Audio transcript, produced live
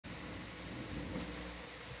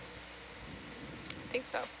think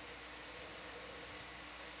so.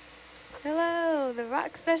 Hello, the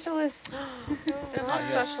rock specialist. The rock yes,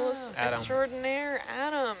 specialist Adam. extraordinaire,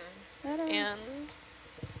 Adam. Adam. And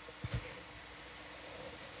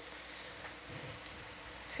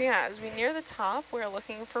so yeah, as we near the top, we're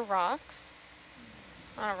looking for rocks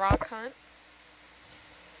on a rock hunt.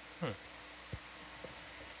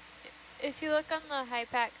 If you look on the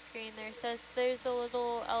HYPACK screen, there says there's a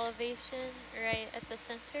little elevation right at the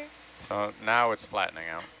center. So now it's flattening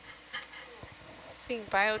out. Seeing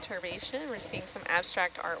bioturbation, we're seeing some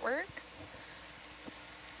abstract artwork.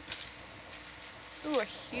 Ooh, a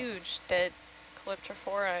huge dead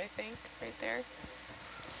Calyptrophora, I think, right there.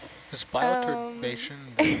 Is bioturbation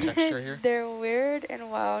the texture here? They're weird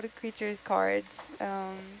and wild creatures cards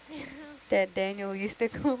that Daniel used to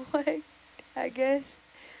collect, I guess.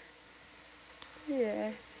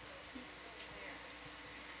 Yeah.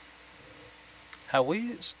 Have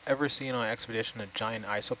we ever seen on expedition a giant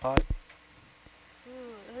isopod? Ooh,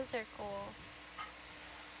 those are cool.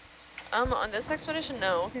 On this expedition,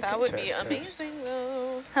 no. That would be Test. amazing,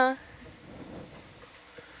 though. Huh?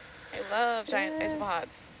 I love giant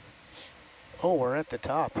isopods. Oh, we're at the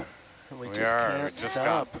top. And we just can't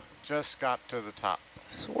stop. Just got to the top.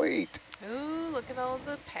 Sweet. Ooh, look at all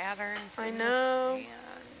the patterns. I in know. The sand.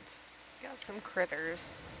 Got some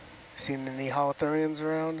critters. Seen any holothurians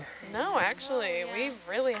around? No, actually, Oh, yeah. we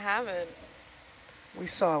really haven't. We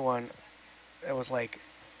saw one that was like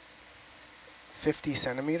 50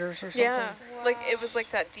 centimeters or something. Yeah, like it Wow. was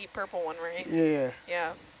like that deep purple one, right? Yeah.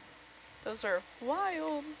 Yeah. Those are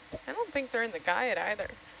wild. I don't think they're in the guide either.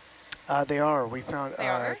 They are. We found, They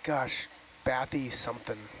are? gosh, Bathy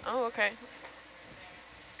something. Oh, okay.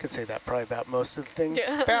 Could say that probably about most of the things.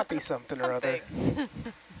 Yeah. Bathy something or other.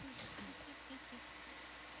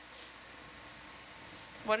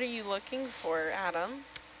 What are you looking for, Adam?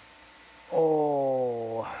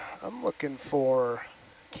 Oh, I'm looking for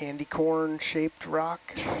candy corn shaped rock.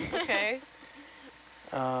 Okay.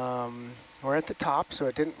 We're at the top, so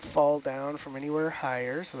it didn't fall down from anywhere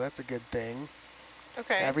higher, so that's a good thing.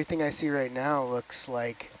 Okay. Everything I see right now looks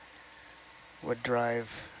like would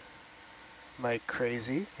drive Mike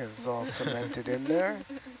crazy, because it's all cemented in there.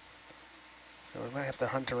 So we might have to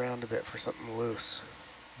hunt around a bit for something loose.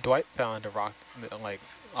 Dwight found a rock like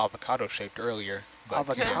avocado shaped earlier. But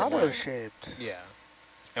Avocado shaped. Yeah.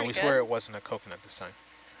 And pretty we good. swear it wasn't a coconut this time.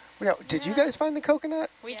 Now, did you guys find the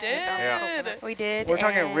coconut? We Yeah, did. Yeah. We did. We're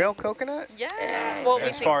talking and- real coconut? Yeah. Well, we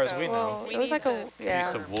As think far as so. we know. Well, We it was need like to- a, yeah.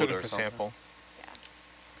 Piece of wood Took it or for something. sample.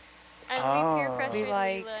 And Ah. we peer pressured We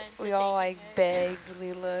like, Leela into we all taking like it. begged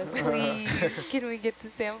Leela, please, can we get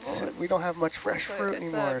the sample? So we don't have much fresh It's a- fruit it's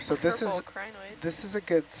anymore. a So this is purple crinoid. this is a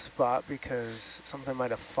good spot because something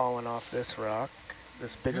might have fallen off this rock,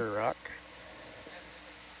 this bigger rock,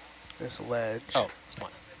 this ledge. Oh, it's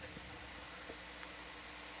mine.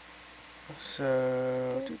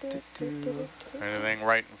 So, Anything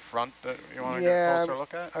right in front that you want to Yeah, get a closer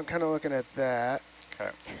look at? I'm kind of looking at that. Okay.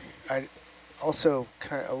 I also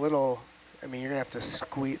kind of a little, I mean, you're going to have to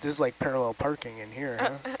squeeze, this is like parallel parking in here,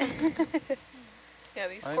 huh? Yeah,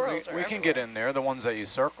 these I think corals are we can get everywhere. in there, the ones that you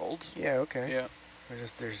circled. Yeah, okay. Yeah.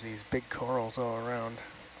 There's these big corals all around.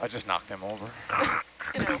 I just knocked them over.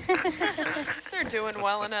 You know, they're doing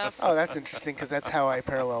well enough. Oh, that's interesting because that's how I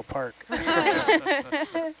parallel park.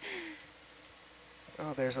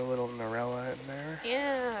 Oh, there's a little Narella in there.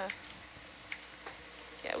 Yeah.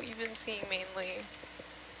 Yeah, we've been seeing mainly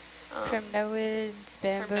Primnoids,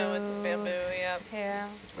 bamboo. primnoids and bamboo, yeah. Yeah.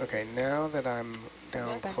 Okay, now that I'm down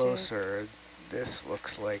Sponges. closer, this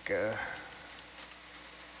looks like a...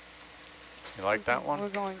 You like that We're one?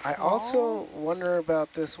 going I small. also wonder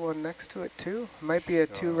about this one next to it too. Might be a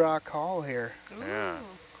Sure. two-rock haul here. Yeah.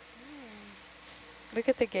 Look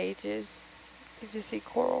at the gauges. You just see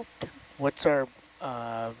coral. What's our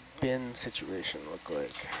bin situation look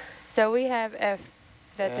like? So we have F,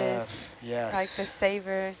 that is F, yes. like the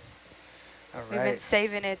saver. All We've been right.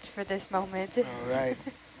 saving it for this moment. All right.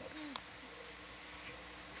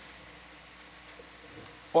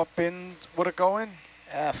 What bins would it go in?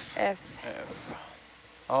 F. F. F.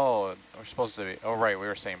 Oh, we're supposed to be, oh right, we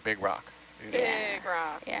were saying big rock. Big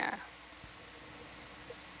rock. Yeah.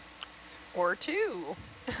 Or two.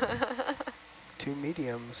 Two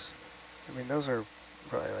mediums. I mean, those are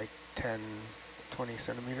probably like 10, 20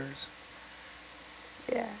 centimeters.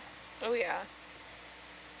 Yeah. Oh, yeah.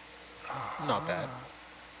 Not bad. Ah,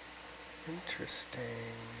 interesting.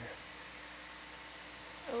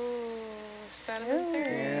 Oh, sedimentary.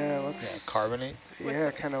 Yeah, Yeah, looks... carbonate. With Yeah,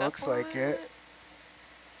 some kind of stuff looks like on it.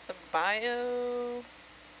 Some bio.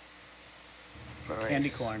 Nice. Candy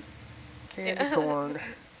corn. Candy Yeah. corn.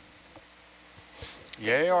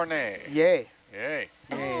 Yay or nay? Yay. Yay.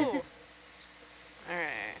 Yay. Ooh. All right.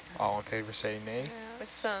 All in favor say nay. With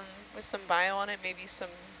some bio on it, maybe some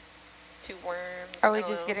 2 worms. Are I we don't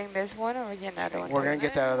just know. getting this one, or are we getting another one? We're too? going to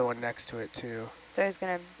get that other one next to it, too. So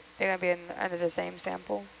they're gonna be under the same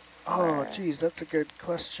sample. Oh, Or- geez, that's a good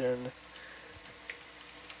question.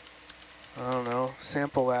 I don't know.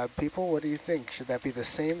 Sample lab people, what do you think? Should that be the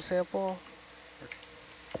same sample?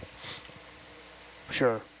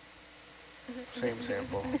 Sure. Same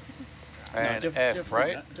sample. And diff- F,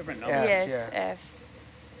 different, right? Different Yeah. numbers. Yes, F.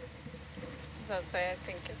 So I'd say I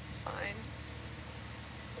think it's fine.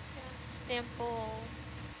 Sample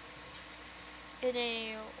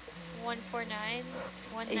NA149,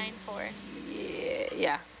 194.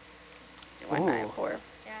 Yeah. 194.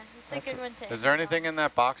 Yeah, it's That's a good one to Is there end on. anything in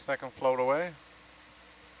that box that can float away?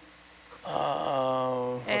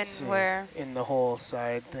 Let's And see. where? In the whole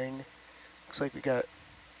side thing. Looks like we got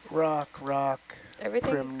rock,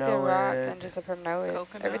 Everything's a rock primnoid, and just a primnoid.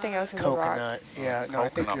 Coconut. Everything else is a rock. coconut. Yeah, no, I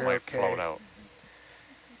think Coconut you're might okay. float out.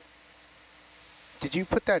 Did you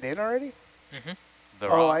put that in already? Mm-hmm. The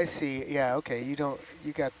Oh, rock. I see. Yeah, okay. You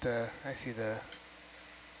got the, I see the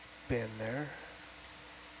bin there.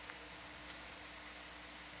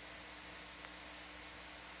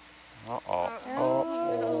 Uh-oh.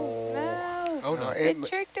 Oh. No. Oh no. It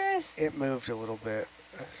tricked us. It moved a little bit.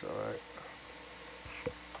 So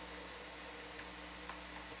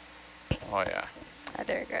Oh, yeah. Ah,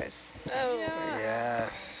 there it goes. Oh,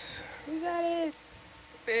 yes. We got it.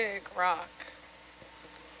 big rock.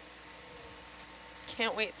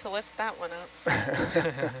 Can't wait to lift that one up.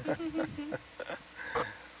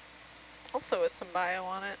 Also with some bio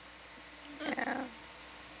on it. Yeah.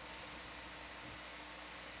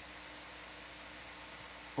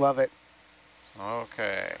 Love it.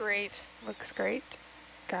 Okay. Great. Looks great.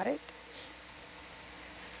 Got it.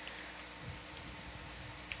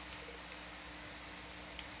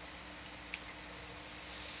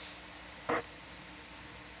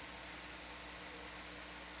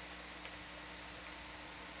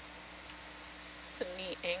 It's a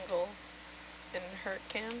neat angle in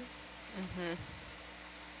HertCam. Mm-hmm.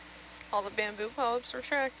 All the bamboo polyps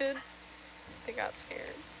retracted. They got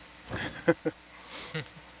scared.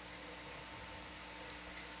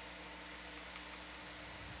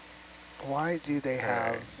 Why do they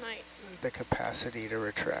have Nice. the capacity to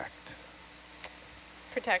retract?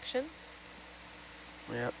 Protection.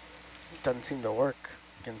 Yep. Doesn't seem to work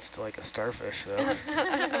against like a starfish though.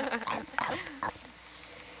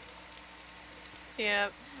 Yeah.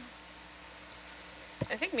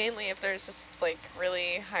 I think mainly if there's just like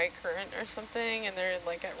really high current or something and they're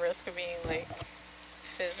like at risk of being like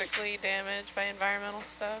physically damaged by environmental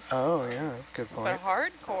stuff. Oh yeah, that's a good But point.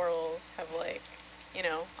 hard corals have like, you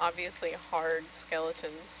know, obviously hard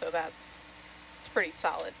skeletons, so it's pretty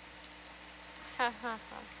solid. Ha ha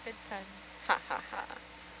ha. Good pun. Ha ha ha.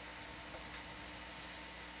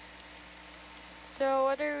 So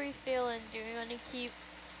what are we feeling? Do we want to keep?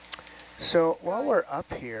 So while we're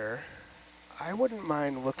up here, I wouldn't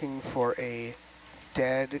mind looking for a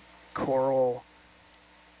dead coral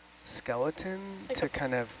skeleton Like to a-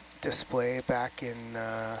 kind of display back in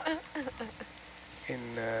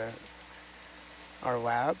our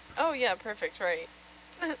lab. Oh yeah, perfect, right.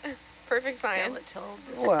 Perfect science. Skeletal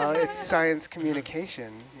Well, display. it's science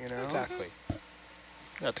communication, you know. Exactly.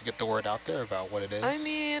 You have to get the word out there about what it is. I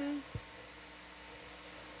mean,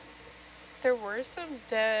 there were some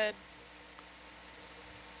dead,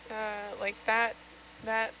 like that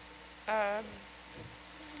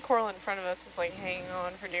coral in front of us is like hanging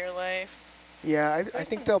on for dear life. Yeah, I There's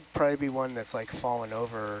think some- there'll probably be one that's like fallen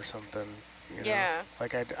over or something. You know? Yeah.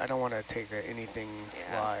 Like I don't want to take anything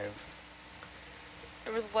Yeah. live.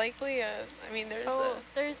 There was likely there's Oh,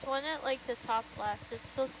 there's one at like the top left. It's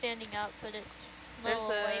still standing up, but it's a There's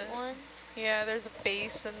little a- white one. there's a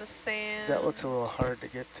base in the sand. That looks a little hard to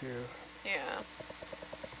get to. Yeah.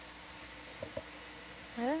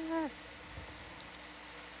 Ah,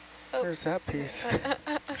 Oh. There's that piece.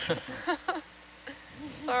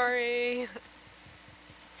 Sorry.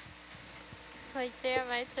 It's like, damn,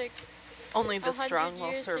 I took Only the 100 strong will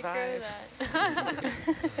years to grow survive. that.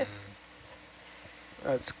 Mm.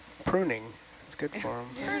 It's pruning. It's good for them.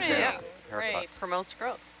 Pruning. Yeah. Right. Promotes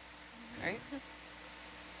growth, right?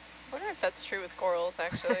 Wonder if that's true with corals,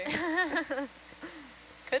 actually.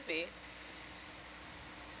 Could be.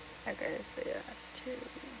 okay, so yeah, 2.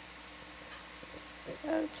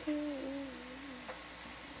 Oh, 2.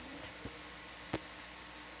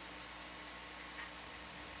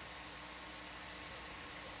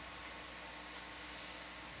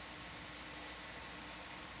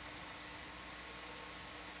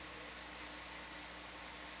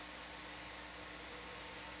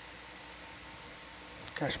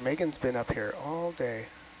 Gosh, Megan's been up here all day.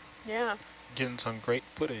 Yeah, Getting some great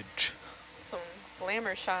footage. some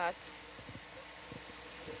glamour shots.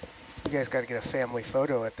 You guys got to get a family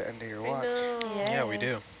photo at the end of your I watch. know. Yeah, we do.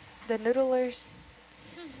 Yes. The noodlers.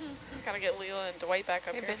 Gotta get Leela and Dwight back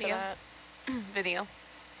up Hey, here for video. that. Video.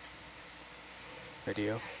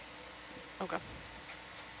 Video. Okay.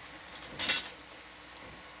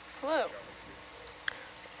 Hello.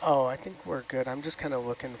 Oh, I think we're good. I'm just kind of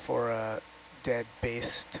looking for a dead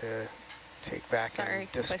base to take back Sorry and if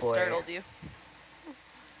I display. startled you.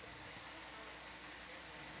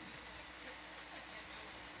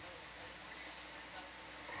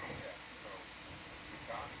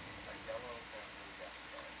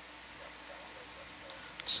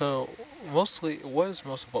 So mostly, what is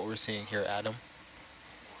most of what we're seeing here, Adam?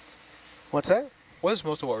 What's that? What is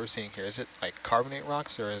most of what we're seeing here? Is it like carbonate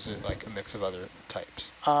rocks, or is it like a mix of other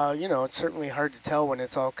types? You know, it's certainly hard to tell when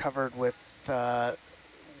it's all covered with the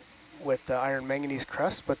iron manganese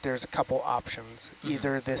crust, but there's a couple options. Mhm.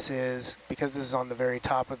 Either this is, because this is on the very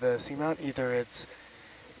top of the seamount, either it's,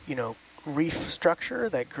 you know, reef structure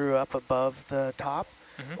that grew up above the top,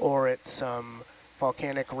 Mhm. or it's some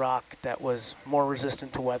volcanic rock that was more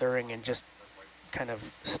resistant to weathering and just kind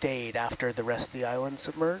of stayed after the rest of the island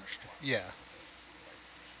submerged. Yeah.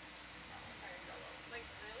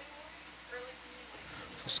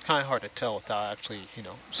 It's kind of hard to tell without actually, you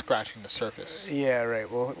know, scratching the surface. Yeah, right.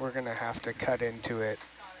 Well, we're going to have to cut into it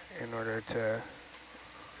in order to...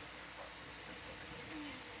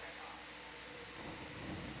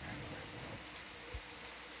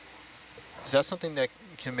 Is that something that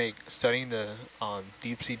can make studying the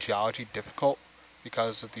deep sea geology difficult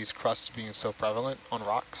because of these crusts being so prevalent on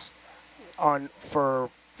rocks? For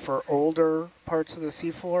older parts of the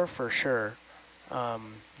seafloor, for sure.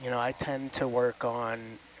 You know, I tend to work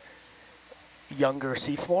on younger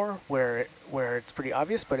seafloor where it's pretty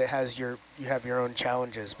obvious, but it has you have your own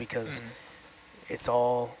challenges because it's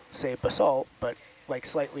all, say, basalt, but like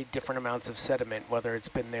slightly different amounts of sediment, whether it's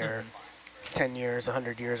been there 10 years,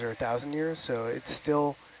 100 years, or 1,000 years. So it's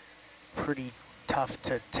still pretty tough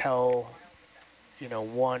to tell, you know,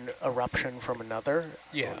 one eruption from another.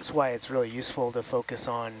 Yeah. That's why it's really useful to focus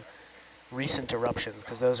on recent eruptions,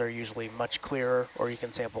 because those are usually much clearer, or you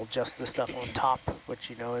can sample just the stuff on top, which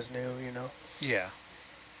you know is new, you know. Yeah.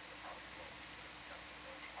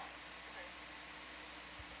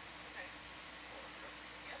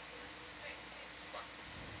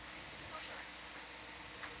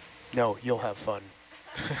 No, you'll have fun.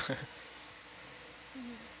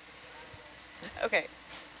 Okay.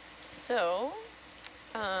 So,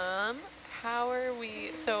 how are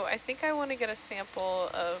we, so I think I want to get a sample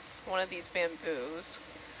of one of these bamboos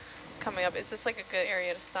coming up. Is this like a good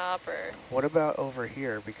area to stop, or? What about over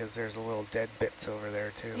here? Because there's a little dead bits over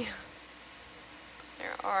there too. Yeah.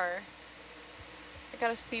 There are. I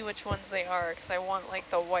gotta see which ones they are, because I want like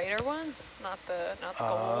the whiter ones, not the gold.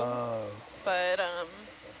 Oh. But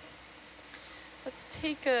let's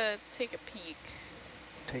take a peek.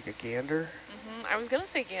 Take a gander. I was gonna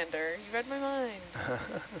say gander. You read my mind.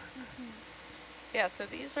 Yeah. So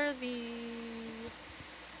these are the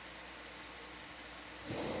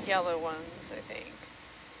yellow ones, I think.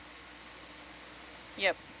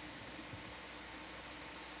 Yep.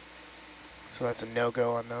 So that's a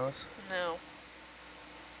no-go on those? No.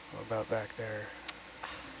 What about back there?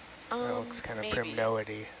 That looks kind of maybe.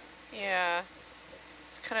 primnoidy. Yeah.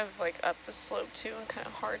 It's kind of like up the slope too, and kind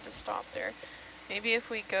of hard to stop there. Maybe if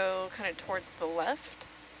we go kind of towards the left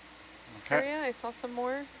area, I saw some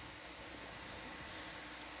more.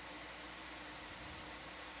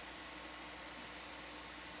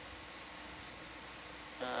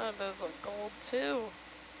 Those look gold too.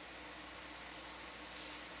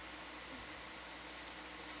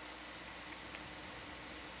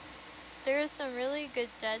 There is some really good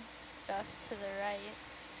dead stuff to the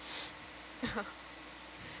right.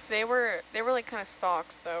 They were like kind of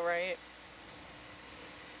stalks though, right?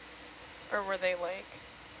 Or were they like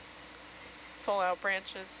full out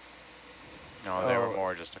branches? No, they were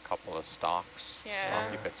more just a couple of stalks, Yeah.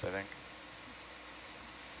 stalky bits, I think.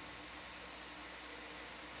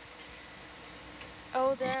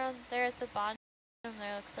 Oh, there at the bottom.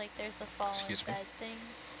 There looks like there's a fallen Excuse me? bed thing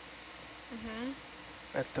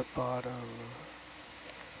At the bottom.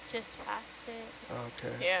 just past it.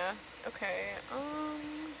 Okay. Yeah. Okay.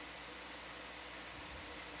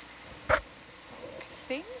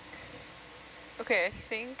 I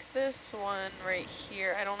think this one right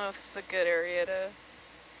here, I don't know if this is a good area to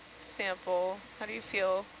sample. How do you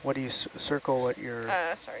feel? What do you circle what your...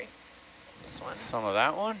 Sorry. This one. Some of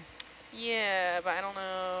that one? Yeah, but I don't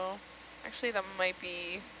know. Actually, that might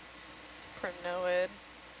be primnoid.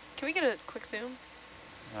 Can we get a quick zoom?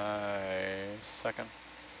 Second.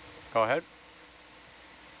 Go ahead.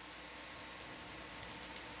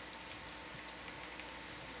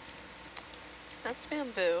 That's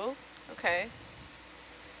bamboo. Okay.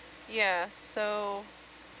 Yeah, so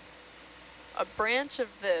a branch of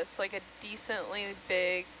this, like a decently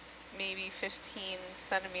big, maybe 15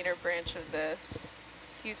 centimeter branch of this.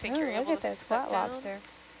 Do you think Ooh, you're look able at to that set squat down? lobster.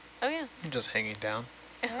 Oh yeah. Just hanging down.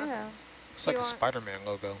 Yeah. It's Do like you a want- Spider-Man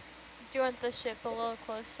logo. Do you want the ship a little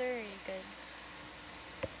closer, or are you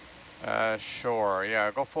good? Sure.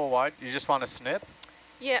 Yeah, go full wide. You just want a snip?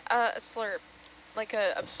 Yeah, a slurp. Like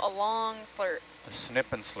a long slurp. A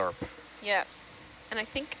snip and slurp. Yes. And I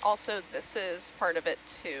think also this is part of it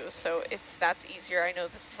too. So if that's easier, I know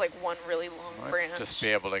this is like one really long Might branch. just be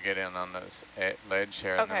able to get in on this ledge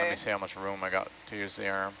here. And then let Okay. me see how much room I got to use the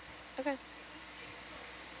arm. Okay.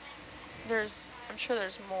 I'm sure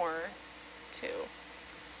there's more too.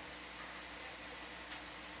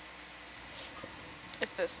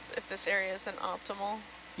 If this area isn't optimal,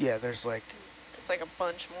 Yeah, there's like there's like a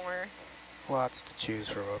bunch more. lots to choose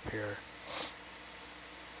from up here.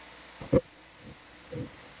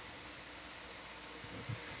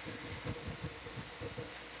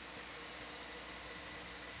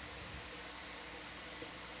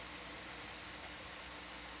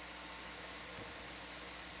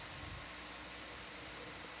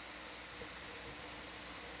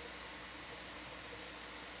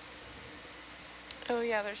 Oh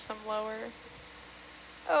yeah, there's some lower.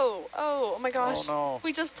 Oh my gosh. Oh no.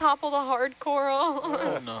 We just toppled a hard coral.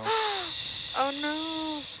 Oh no.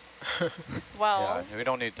 Oh no. Well, Yeah, we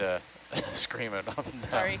don't need to scream it up and down.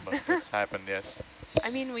 Sorry. But it's happened, yes. I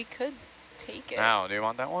mean, we could take it. Now, do you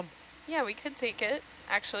want that one? Yeah, we could take it.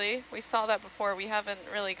 Actually, we saw that before. We haven't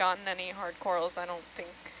really gotten any hard corals, I don't think.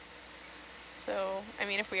 So, I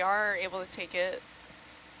mean, if we are able to take it,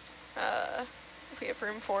 if we have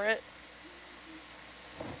room for it.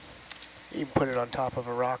 You can put it on top of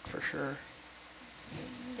a rock for sure.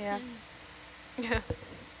 Yeah. Yeah.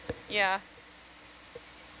 Yeah.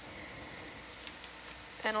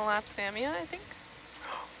 Enallopsammia, I think.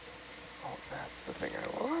 Oh, that's the thing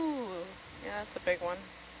I want. Ooh, yeah, that's a big one.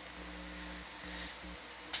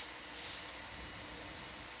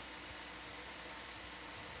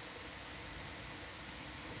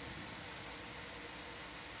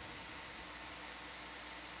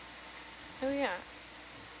 Oh yeah.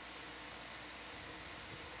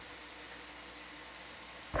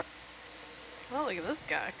 Oh, look at this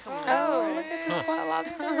guy coming Oh, out. look at the squat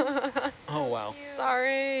lobster. Oh wow.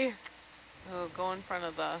 Sorry. Oh, go in front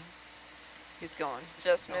of the... He's going.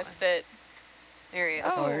 Just Going. missed it. There he is.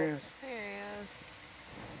 Oh, Oh. there it is. There he is.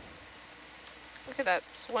 Look at that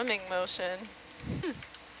swimming motion.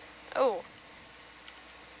 Oh.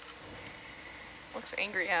 Looks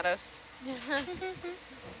angry at us.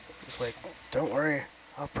 It's like, don't worry,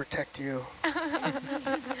 I'll protect you.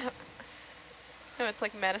 No, it's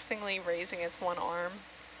like menacingly raising its one arm.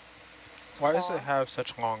 Why does claw. it have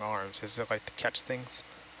such long arms? Is it like to catch things?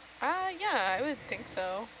 Yeah, I would think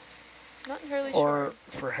so. Not entirely Or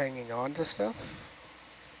sure. for hanging on to stuff.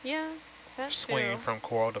 Yeah, that Swinging too. from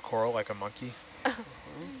coral to coral like a monkey?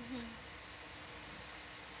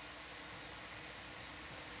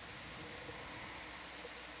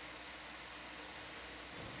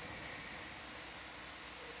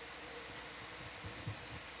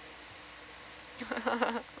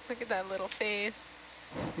 Look at that little face.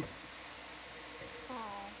 Oh.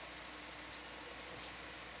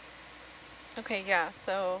 Okay, yeah,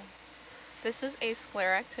 so this is a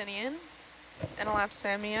scleractinian,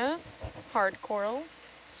 enallopsammia, hard coral.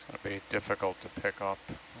 It's going to be difficult to pick up.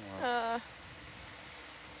 Yeah,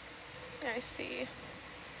 I see.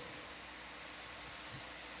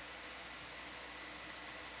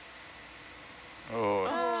 Oh,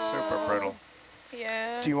 it's super brittle.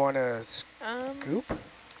 Yeah. Do you want to scoop?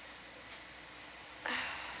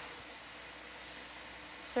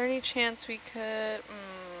 Is there any chance we could...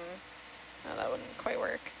 no, that wouldn't quite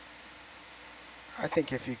work. I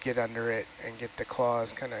think if you get under it and get the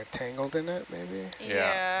claws kind of tangled in it, maybe.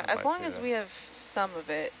 Yeah, I as might long do as that. we have some of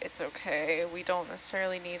it, it's okay. We don't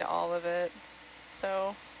necessarily need all of it.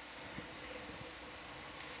 So...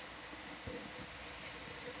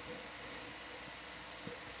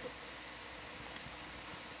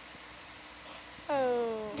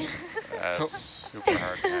 Oh. That's super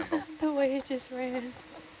hard to handle. The way it just ran.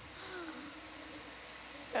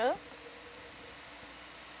 Oh.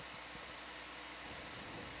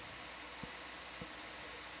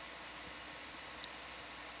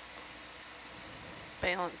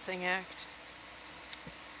 Balancing act.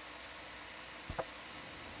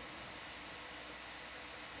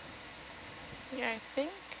 Yeah, I think.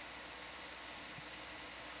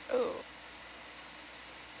 Oh.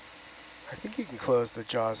 I think you can close the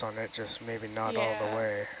jaws on it, just maybe not all the Yeah.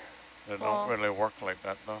 way. They Well- don't really work like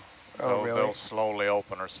that though. Oh, really? They'll slowly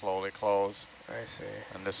open or slowly close, I see.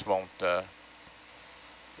 and this won't.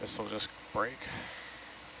 This will just break.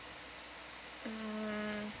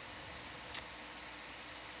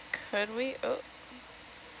 Could we? Oh.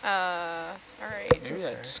 All right. Maybe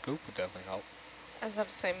okay. that scoop would definitely help. I was about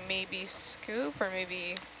to say maybe scoop or maybe.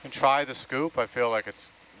 You can try the scoop. I feel like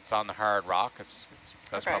it's on the hard rock. That's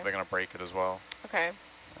Okay. probably gonna break it as well. Okay.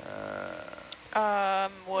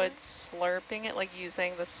 Would slurping it, like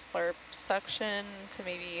using the slurp suction to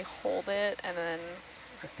maybe hold it and then.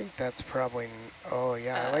 I think that's probably, oh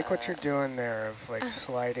yeah, I like what you're doing there of like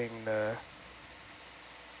sliding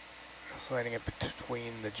it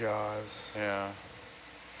between the jaws. Yeah.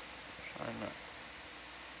 Trying the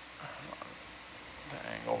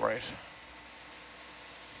angle right.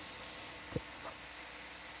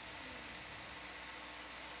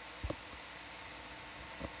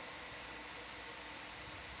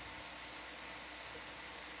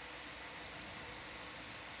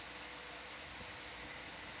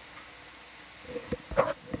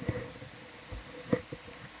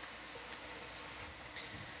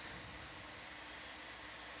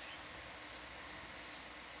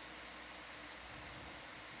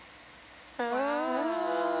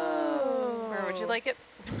 Where would you like it?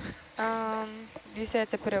 You said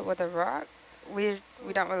to put it with a rock. We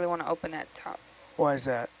don't really want to open that top. Why is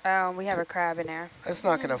that? We have a crab in there. It's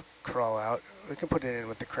not going to crawl out. We can put it in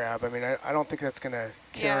with the crab. I mean, I don't think that's going to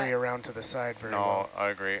carry around to the side very well. No, I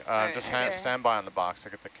agree. Alright, Just okay. stand by on the box to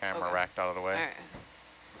get the camera Okay. racked out of the way. All right.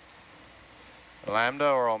 Lambda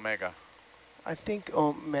or Omega? I think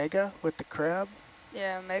Omega with the crab.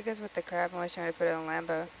 Yeah, Omega's with the crab unless you want to put it in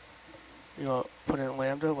Lambo. You want to put it in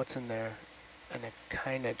Lambda? What's in there? An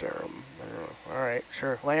echinoderm. All right,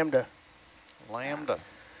 sure. Lambda. Lambda. Lambda.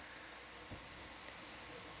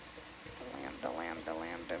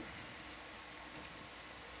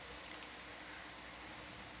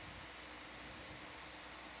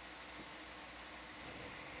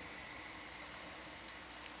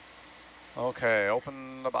 Okay,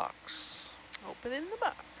 open the box. Open in the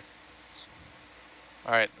box.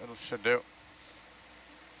 All right, it should do.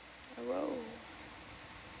 Whoa.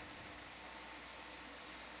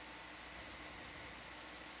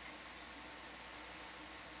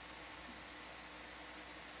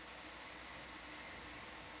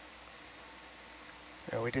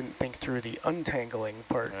 Yeah, we didn't think through the untangling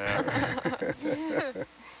part. Yeah.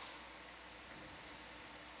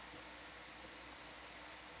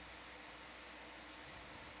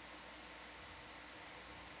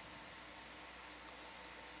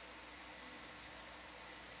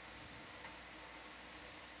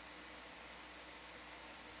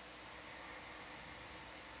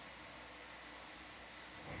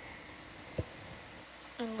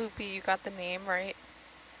 And Loopy, you got the name right?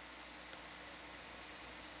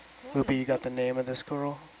 Loopy, you got the name of this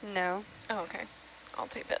coral? No. Oh, okay. I'll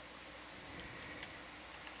tape it.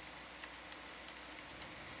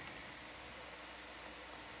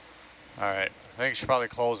 All right, I think you should probably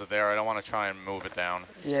close it there. I don't want to try and move it down.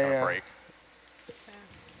 It's gonna break.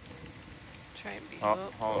 Try and be. Oh,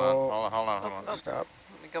 Oh, hold on. oh. Stop.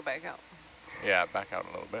 Let me go back out. Yeah, back out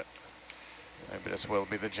a little bit. Maybe this will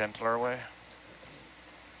be the gentler way.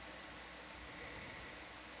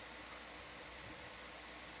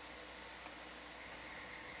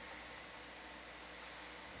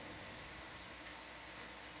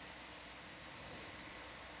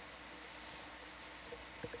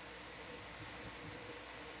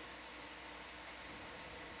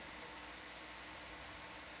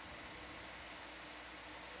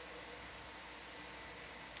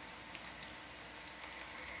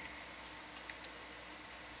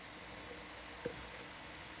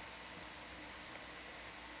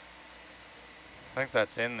 I think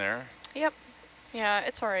that's in there. Yep. Yeah,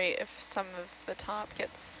 it's all right if some of the top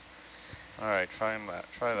gets All right, try that.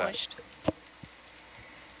 Try that. smushed.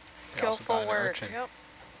 You also got Skillful an work. urchin. Yep.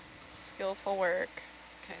 Skillful work.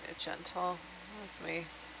 Kind of gentle. That's me.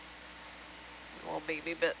 Little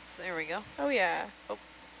baby bits. There we go. Oh yeah.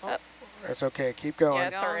 That's okay. Keep going. Yeah,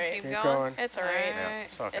 it's all right. Keep Keep going. going. It's all right. Yeah,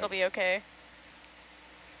 it's okay. It'll be okay.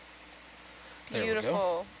 There we go.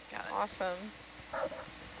 Beautiful. Got it. Awesome.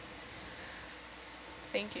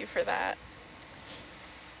 Thank you for that.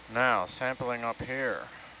 Now, sampling up here.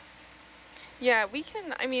 Yeah, we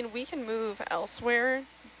can move elsewhere.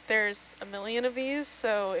 There's a million of these,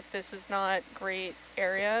 so if this is not great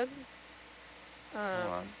area. Hold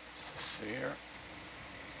on. Let's see here.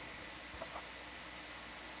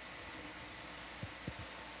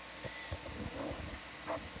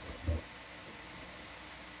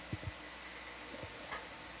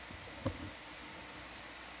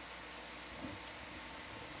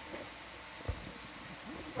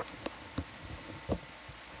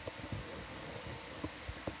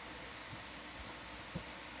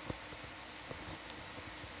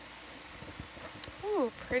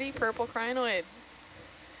 Ooh, pretty purple crinoid.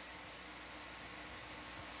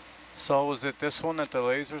 So was it this one that the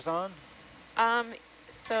laser's on?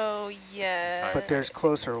 So yeah. But there's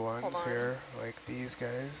closer hold ones on. here, like these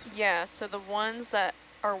guys. Yeah, so the ones that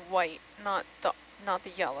are white, not the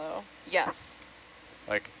yellow. Yes,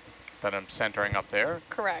 Like that I'm centering up there?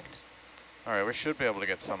 correct. All right, we should be able to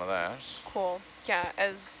get some of that. Cool. Yeah,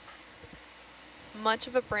 as much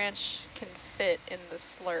of a branch can fit in the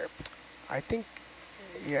slurp. I think,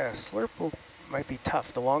 yeah, slurp might be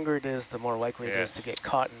tough. The longer it is, the more likely it is to get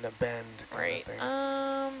caught in a bend kind Right. of thing.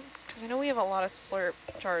 Because I know we have a lot of slurp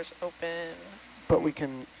jars open. But we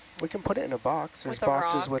can put it in a box. There's With a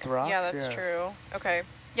boxes rock. with rocks. Yeah, that's true. Okay.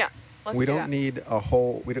 Yeah. Let's We do don't that. need a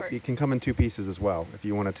whole, Or- it can come in 2 pieces as well. If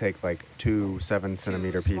you want to take like 2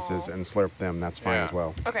 7-centimeter pieces small. and slurp them, that's fine Yeah. as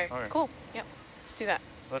well. Okay. Okay. Cool. Yep. Let's do that.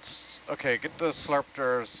 Okay, get the slurp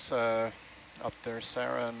jars up there,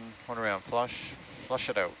 Sarah, and what are we on, flush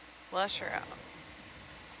it out. Flush her out.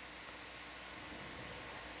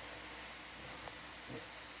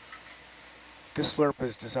 This slurp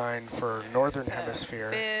is designed for northern It's at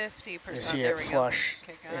hemisphere. 50%. You see There it we go. flush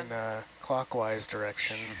Kick in on. a clockwise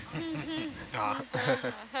direction. Ah.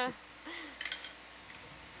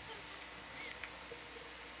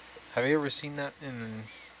 Have you ever seen that in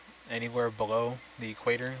anywhere below the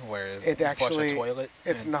equator where It you flush actually- a toilet?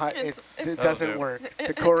 It's and- not, It's- it That'll doesn't do. work.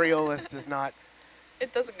 The Coriolis does not,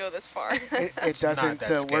 It doesn't go this far. it It's not doesn't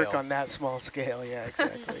that work scale. on that small scale. Yeah,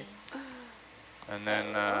 exactly. And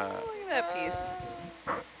then, Oh, look at that piece.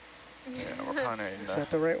 yeah, we're kind of in Is the, that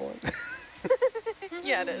the right one?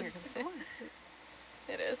 Yeah, it Here is. comes the one.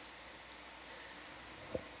 It is.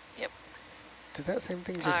 Did that same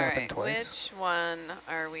thing just All happen right, twice? which one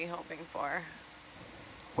are we hoping for?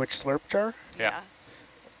 Which slurp jar? Yeah.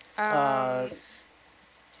 Yes.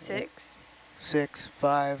 6. 6,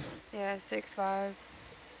 5. Yeah, 6, 5.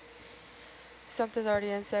 Something's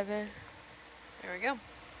already in 7. There we go.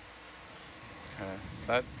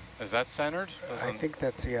 okay. Is that centered? I think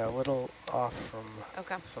that's, yeah, a little off from...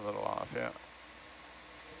 Okay. It's a little off, yeah.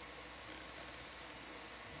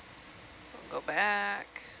 We'll go back.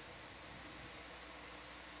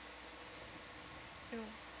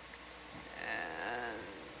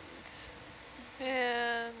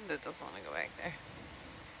 And it doesn't want to go back there.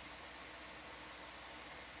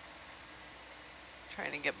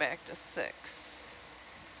 Trying to get back to 6.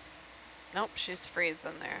 Nope, she's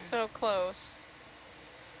freezing there. So close.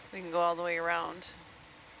 We can go all the way around.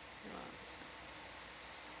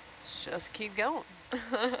 Let's just keep going.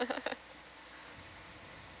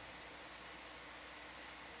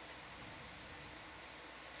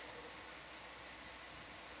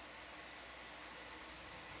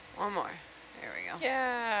 One more. There we go.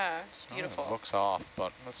 Yeah. Oh, Beautiful. it looks off,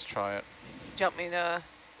 but let's try it. Do you want me to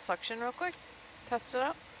suction real quick? Test it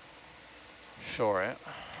out? Sure, yeah.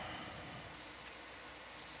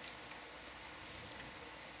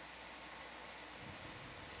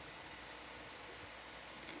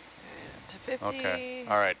 And to 50. Okay,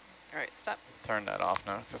 all right. All right, stop. Turn that off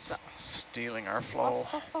now. It's just Stop. stealing our flow.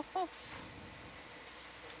 Off.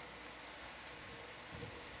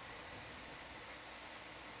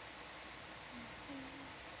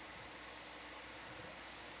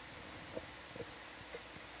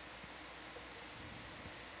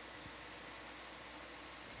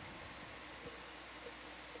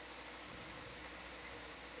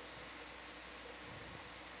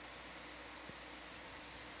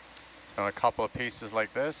 On a couple of pieces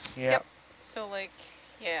like this. Yeah. Yep. So like,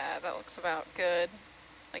 yeah, that looks about good.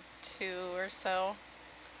 Like 2 or so.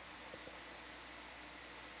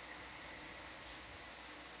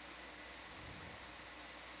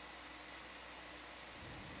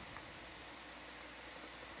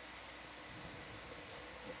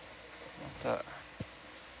 Hold on.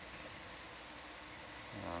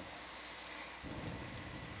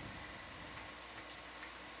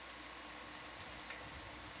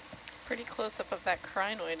 Pretty close up of that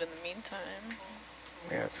crinoid in the meantime.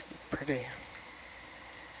 Yeah, it's pretty.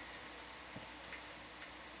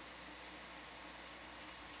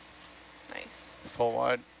 Nice. Full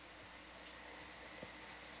wide.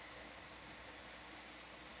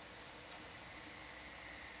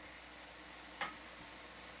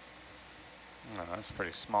 No, that's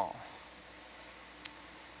pretty small.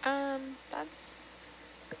 That's,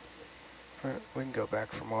 We can go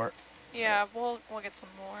back for more. yeah, we'll get some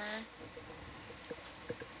more.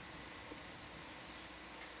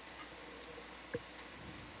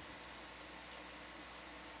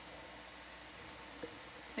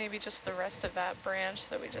 Maybe just the rest of that branch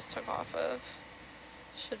that we just took off of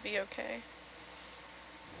should be okay.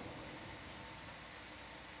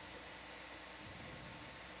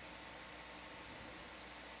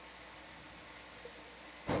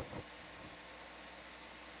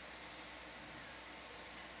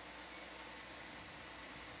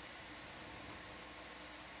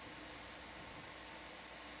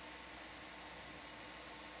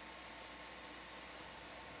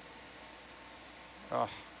 Oh.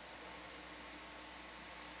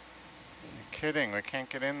 You're kidding, we can't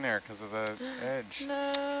get in there because of the edge.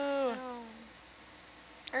 No. No.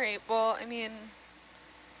 All right, well, I mean,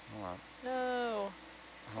 Hold on, no.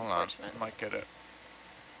 It's hold on, unfortunate. might get it.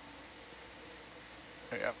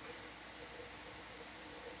 Yep.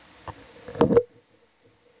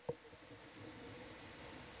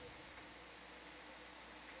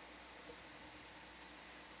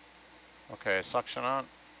 Okay, suction on.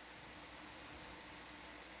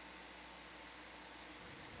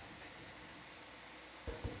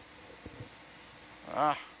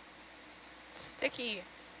 Ah, Sticky.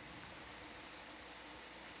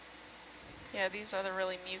 Yeah, these are the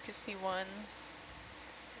really mucusy ones.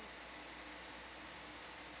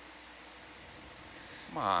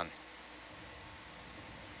 come on.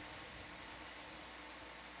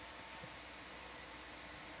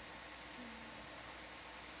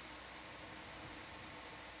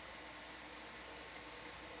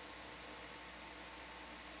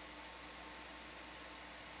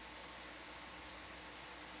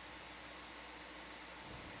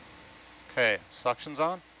 Okay, suction's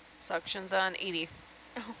on. Suction's on 80.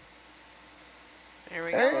 Oh. There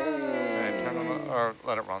we Hey. go. Okay, turn on, or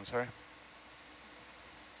let it run, sorry.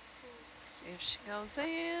 See if she goes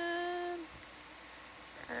in.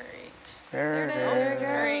 All right. There it There is. it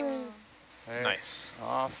All Right. Okay, Nice.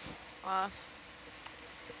 off. Off.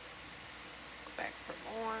 Go back for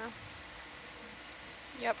more.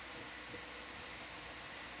 Yep.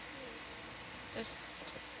 Just,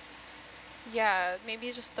 yeah,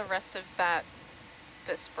 maybe just the rest of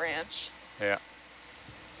this branch. Yeah.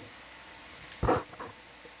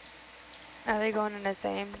 Are they going in the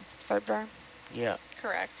same slurp jar? Yeah.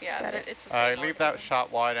 Correct, yeah, Got it. it's the same Leave that organism.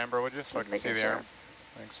 shot wide, Amber, would you, so I Just can see making the air? sure.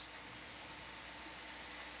 Thanks.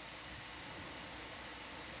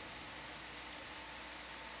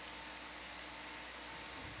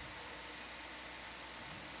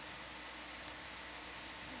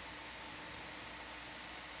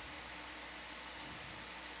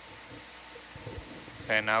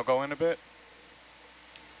 Okay, now go in a bit.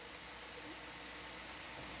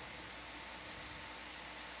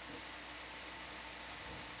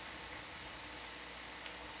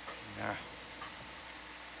 Yeah.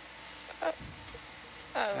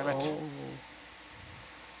 Damn it.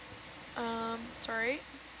 Oh. It's all right.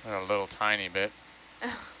 A little tiny bit.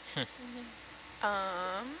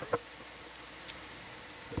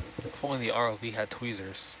 If only the ROV had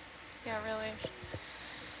tweezers. Yeah, really.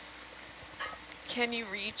 Can you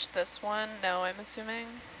reach this one? No, I'm assuming.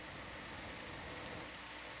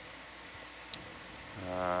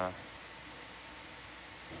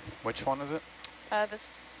 Which one is it?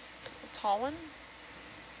 This tall one?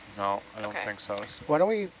 No, I don't Okay. think so. Why don't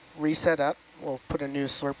we reset up? We'll put a new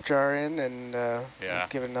slurp jar in and Yeah. we'll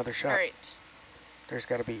give it another shot. All right. There's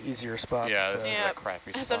got to be easier spots. Yeah, to this is a Yep.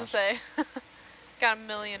 crappy I was spot. about to say. Got a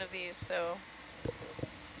million of these, so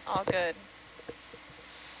all good.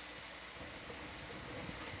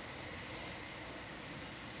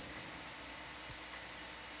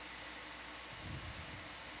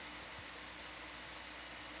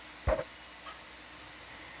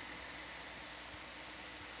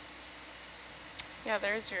 Yeah,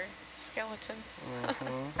 there's your skeleton.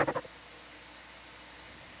 Mhm.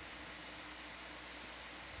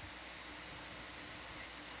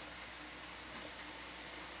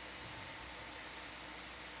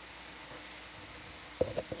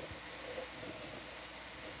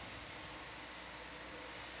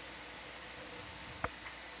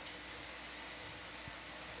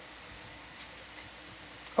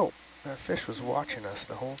 Oh, that fish was watching us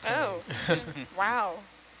the whole time. Oh, wow.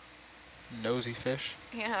 Nosy fish.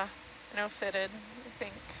 Yeah, no fitted, I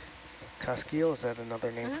think. Cuskeel, is that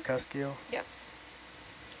another name for cuskeel? Yes.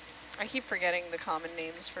 I keep forgetting the common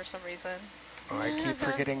names for some reason. Oh, I keep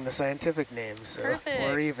forgetting the scientific names, so Perfect.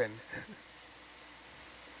 we're even.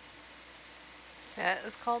 That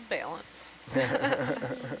is called balance.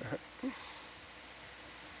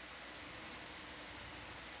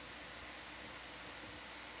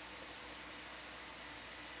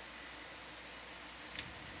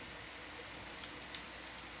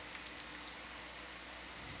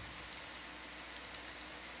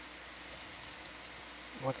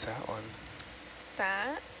 What's that one?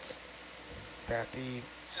 That, Bathy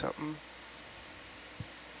something?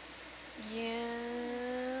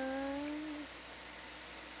 yeah.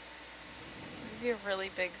 Maybe a really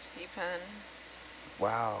big sea pen.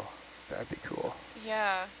 Wow, that'd be cool.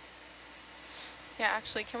 Yeah. Yeah,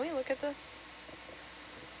 actually, can we look at this?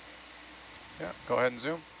 Yeah, go ahead and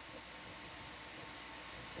zoom.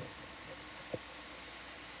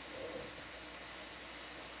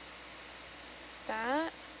 That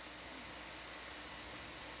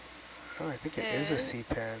Oh, I think it is a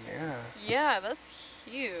C-pen, yeah. Yeah, that's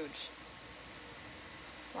huge.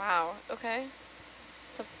 Wow, okay.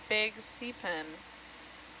 It's a big C-pen.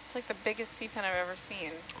 It's like the biggest C-pen I've ever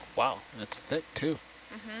seen. Wow, it's thick too.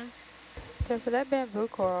 Mm-hmm. So for that bamboo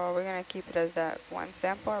coral, we're going to keep it as that one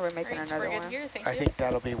sample, or we're making Alright, another we're good one? here, thank I you. think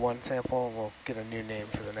that'll be one sample, and we'll get a new name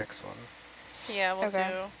for the next one. Yeah, we'll Okay.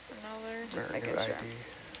 do another. Just Or a making new sure. ID.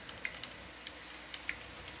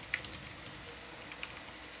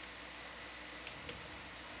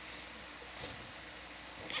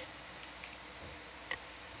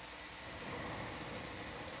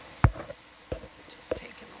 Just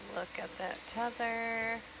taking a look at that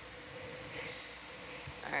tether.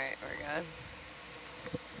 All right, we're good.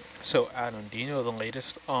 So Adam, do you know the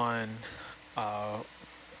latest on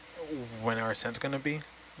when our ascent's going to be?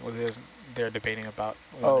 Well, they're debating about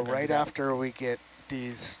when Oh, they're gonna right do that. after we get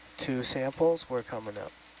these 2 samples, we're coming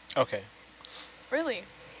up. Okay. Really?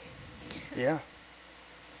 Yeah.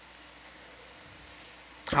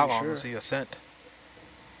 How Pretty long sure. is the ascent?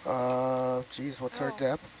 Geez, what's our Oh,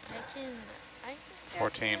 depth? I can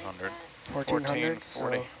 1400. 1400,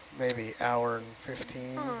 1440. so maybe hour and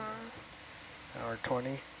 15, Huh. hour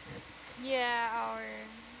 20. Yeah, hour.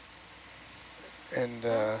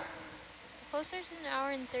 And Closer to an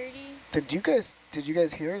hour and 30. did you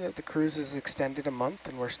guys hear that the cruise is extended a month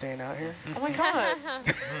and we're staying out here? Oh my god.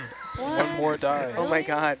 One more dive. Oh my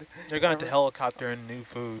god. They're going to have to helicopter and new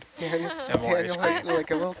food. Daniel, And more ice Daniel, cream.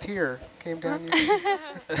 like a little tear came down your cheek.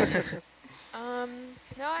 No,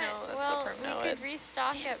 that's a well, we primnoid. could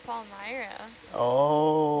restock at Palmyra.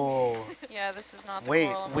 Oh. Yeah, this is not the Wait,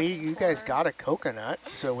 coral I'm looking you guys for. got a coconut,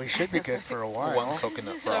 so we should be good for a while. One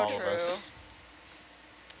coconut for So all true. of us.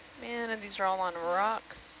 Man, and these are all on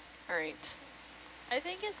rocks. Alright. I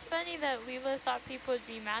think it's funny that Leela thought people would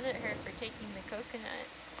be mad at her for taking the coconut.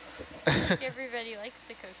 I think everybody likes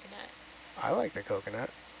the coconut. I like the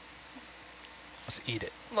coconut. Let's eat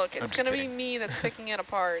it. Look, I'm it's just going to be kidding. me that's picking it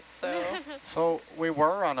apart, so. So we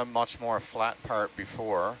were on a much more flat part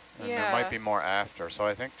before, and there Yeah. might be more after. So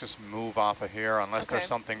I think just move off of here unless Okay. there's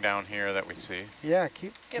something down here that we see. Yeah,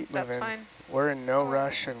 keep Yep, moving. that's fine. We're in no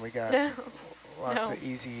rush, and we got No. lots No. of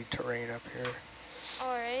easy terrain up here.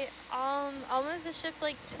 All right, I'll move the ship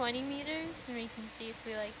like 20 meters and we can see if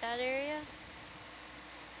we like that area.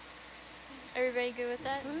 Everybody good with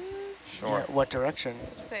that? Sure. Yeah, what direction? I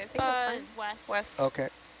think that's fine. West. West. Okay.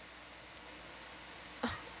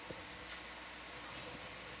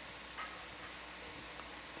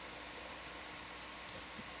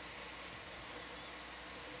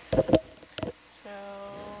 So,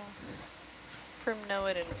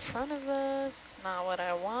 primnoid in front of us, not what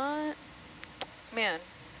I want. Man,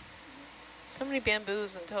 so many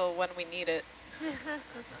bamboos until when we need it.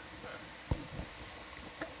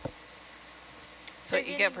 That's what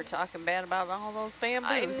you get for talking bad about all those bamboos.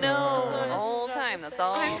 I know. The whole time, that's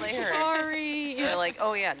all I'm they heard. sorry. They're like,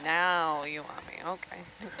 oh yeah, now you want me, okay.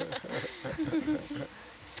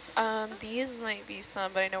 These might be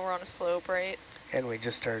some, but I know we're on a slope, right? And we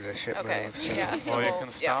just started a ship Okay, move. So yeah. So Well, you we'll-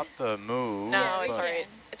 can stop the move. No, Yeah, we it's but alright. can.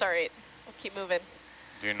 It's alright. We'll keep moving.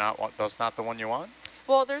 Do you not want? That's not the one you want.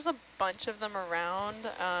 Well, there's a bunch of them around,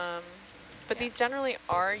 but these generally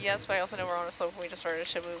are, yes, but I also know we're on a slope and we just started a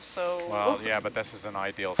ship move, so. Well, yeah, but this is an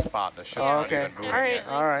ideal spot. The ship's Oh, not okay. even moving Alright. yet.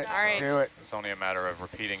 all right, All right. do it. It's only a matter of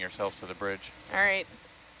repeating yourself to the bridge. Alright.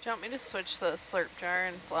 Do you want me to switch the slurp jar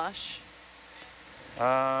and flush?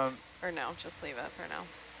 Or no, just leave it for now.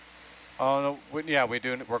 Oh no, yeah, we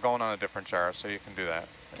do. We're going on a different jar, so you can do that.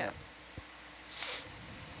 Okay.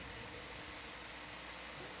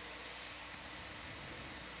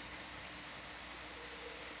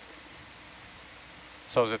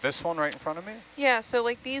 So is it this one right in front of me? Yeah, so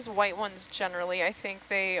like these white ones generally, I think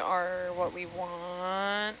they are what we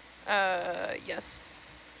want.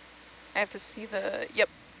 Yes. I have to see the, yep,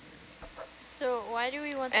 So why do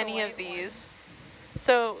we want any the of white these.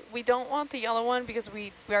 So we don't want the yellow one because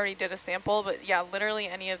we already did a sample, but yeah, literally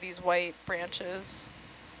any of these white branches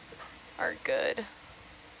are good.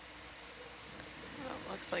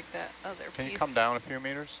 Oh, looks like that other Can piece. you come down a few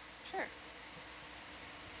meters? Sure.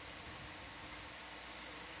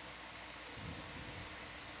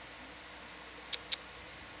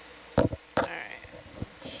 All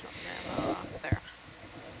right, shut that off there.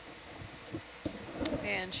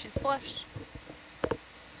 And she's flushed.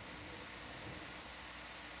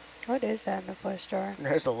 What is that in the flush jar?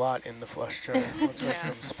 There's a lot in the flush jar. Looks like Yeah.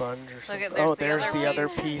 some sponge or Look something. at- there's Oh, the there's other the other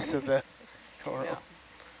piece. piece of the coral. Yeah.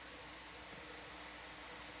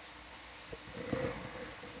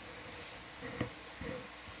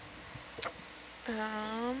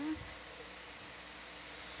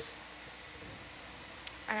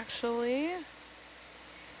 actually,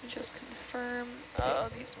 just confirm. Oh,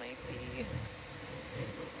 these might be.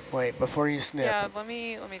 Wait, before you snip, Yeah, let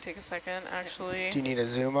me take a second, actually. do you need a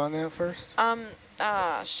zoom on that first?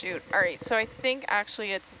 Shoot. All right, so I think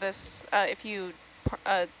actually it's this, if you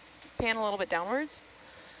pan a little bit downwards.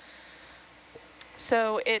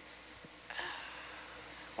 So it's,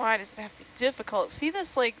 why does it have to be difficult? See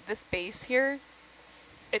this, like, this base here?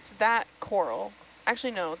 It's that coral.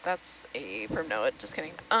 Actually, no, that's a primnoid, just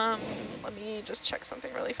kidding. Let me just check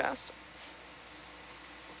something really fast.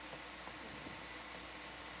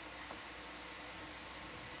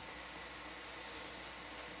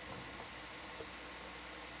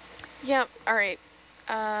 Yep, all right.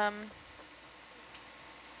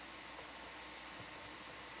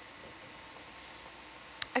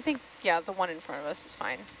 I think, yeah, the one in front of us is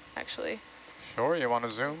fine, actually. Sure, you want to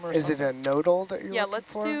zoom or Is something? it a nodal that you're Yeah, looking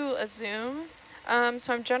let's for? do a zoom.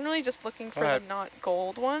 So I'm generally just looking for the not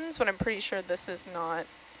gold ones, but I'm pretty sure this is not,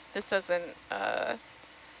 this doesn't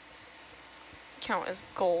count as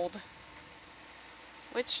gold.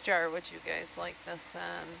 Which jar would you guys like this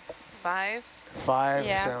in? 5? 5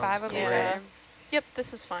 Yeah, sounds 5 will be great. better. Yep,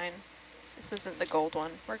 this is fine. This isn't the gold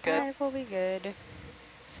one. We're good. 5 will be good.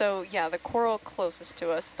 So yeah, the coral closest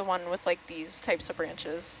to us, the one with like these types of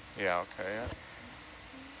branches. Yeah, okay, yeah.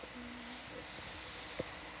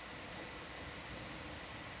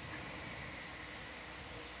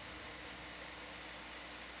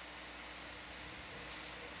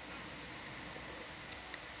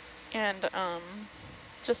 And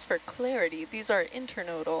just for clarity, these are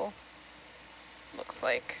internodal, looks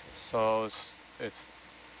like. So it's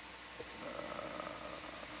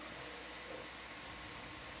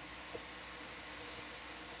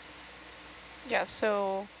Yeah,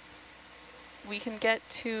 so we can get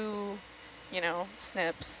to, you know,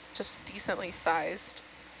 snips, just decently sized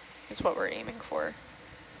is what we're aiming for.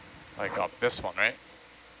 like up this one, right?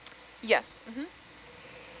 Yes.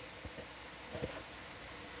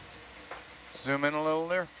 Zoom in a little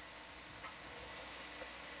there.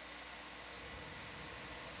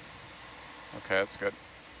 Okay, that's good.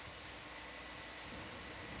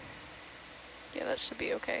 Yeah, that should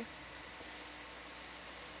be okay.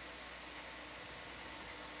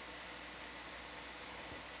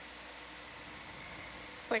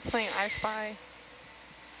 It's like playing I Spy.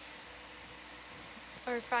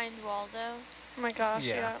 Or find Waldo. Oh my gosh,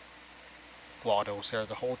 Yeah. yeah. Waldo was there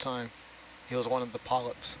the whole time. He was one of the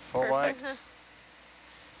polyps. Full wide. Perfect.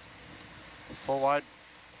 Full wide.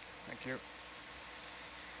 Thank you.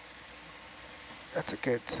 That's a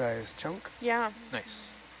good sized chunk. Yeah,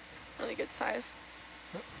 Nice. really good size.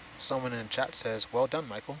 Someone in the chat says, well done,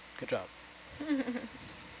 Michael. Good job.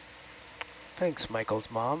 Thanks,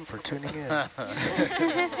 Michael's mom, for tuning in.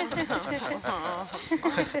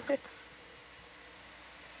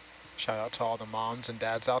 Shout out to all the moms and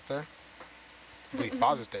dads out there. I believe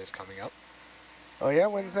Father's Day is coming up. Oh yeah,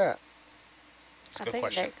 when's that? It's a I good think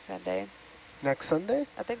question. next Sunday. Next Sunday?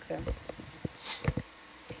 I think so.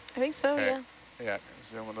 I think so, Okay. yeah. Yeah,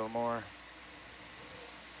 zoom a little more.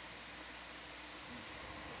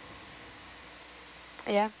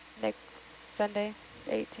 Yeah, next Sunday,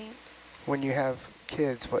 18th. When you have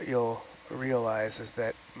kids, what you'll realize is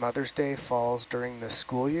that Mother's Day falls during the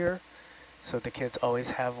school year, so the kids always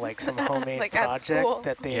have like some homemade Like at project school.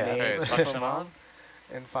 that they Yeah. name Okay, for suction mom. on.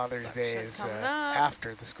 And Father's Day Suction is coming up.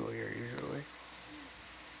 after the school year usually.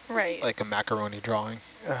 Right. Like a macaroni drawing.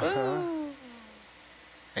 Uh-huh. Ooh.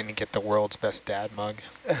 And you get the world's best dad mug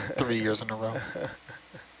 3 years in a row.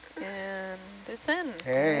 And it's in.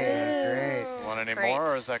 Hey, great. Want any Great.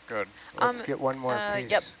 more, or is that good? Let's get one more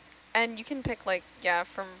piece. Yep. And you can pick like, yeah,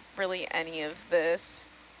 from really any of this.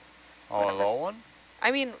 Oh, a Whatever's- low one?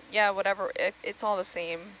 I mean, yeah, whatever. It's all the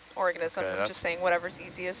same organism. Okay, I'm that's- just saying whatever's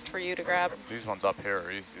easiest for you to grab. These ones up here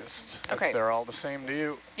are easiest. Okay. If they're all the same to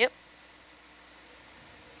you. Yep.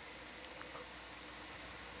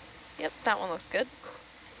 Yep, that one looks good.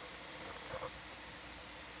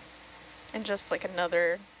 And just like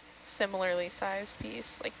another similarly sized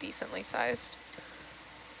piece, like decently sized.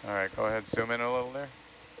 All right, go ahead, zoom in a little there.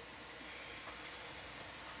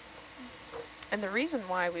 And the reason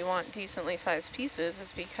why we want decently sized pieces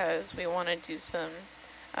is because we want to do some,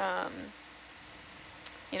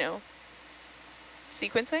 you know,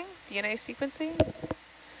 sequencing, DNA sequencing.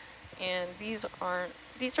 And these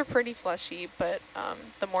are pretty fleshy, but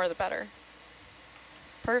the more the better.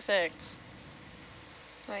 Perfect.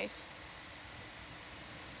 Nice.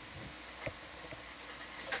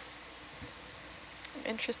 I'm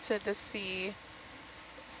interested to see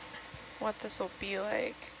what this will be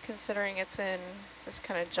like, considering it's in this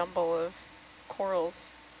kind of jumble of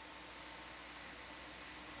corals.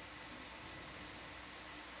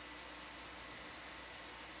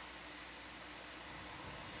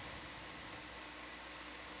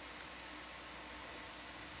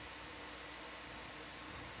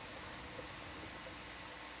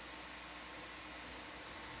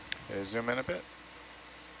 Okay, zoom in a bit.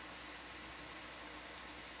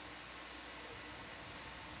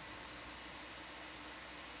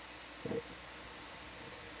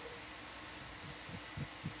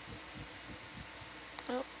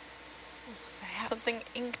 Oh, Zapped. something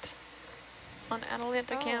inked on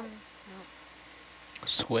Atalanticam.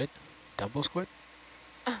 Squid? Dumbo squid?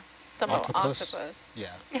 Dumbo Octopus? octopus.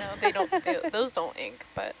 Yeah. No, they don't. Those don't ink,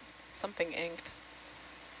 but something inked.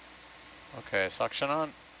 Okay, suction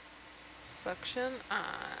on. Suction on.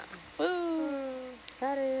 Woo!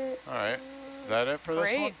 Got it. All right. Is that it for this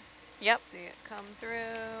Great. one? Yep. See it come through.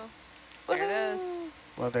 There it is. Woohoo!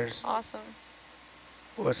 Well, there's, Awesome.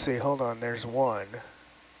 let's see, hold on, there's one.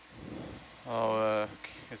 Oh,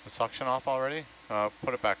 is the suction off already?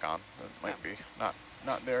 Put it back on. It might be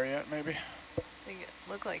not there yet, maybe. I think it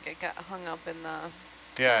looked like it got hung up in the,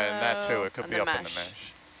 Yeah, and that too. Oh. It could On be the up in the mesh.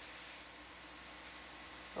 mesh.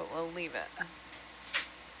 but we'll leave it. Leave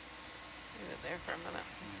it there for a minute.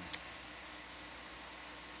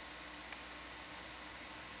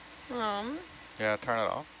 Yeah, turn it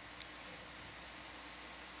off.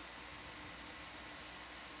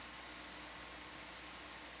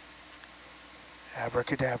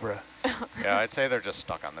 Abracadabra. Yeah, I'd say they're just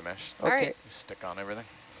stuck on the mesh. All right. You stick on everything.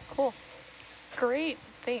 Cool. Great.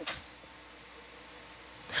 Thanks.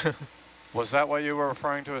 Was that what you were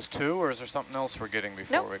referring to as 2, or is there something else we're getting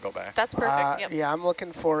before Nope. we go back? That's perfect. Yep. Yeah, I'm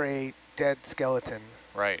looking for a dead skeleton.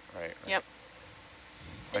 Right. Yep.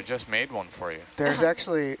 I just made one for you. There's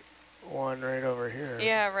actually one right over here.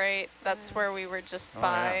 Yeah, right. That's where we were just Oh,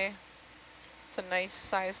 by. yeah. It's a nice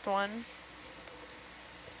sized one.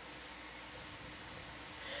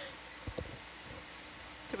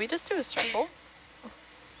 Did we just do a circle?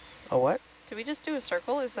 A what? Did we just do a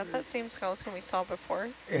circle? Is that same skeleton we saw before?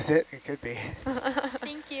 Is it? It could be.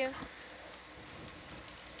 Thank you.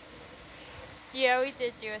 Yeah, we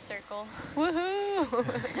did do a circle.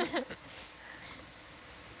 Woohoo!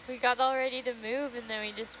 We got all ready to move, and then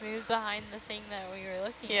we just moved behind the thing that we were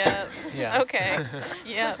looking at. Yep. Yeah. Okay.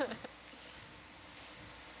 Yep.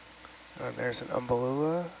 And there's an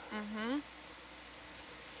umbellula. Mm-hmm.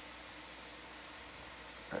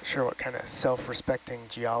 Not sure what kind of self-respecting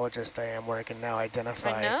geologist I am where I can now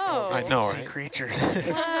identify all know. these I know, deep sea right? creatures.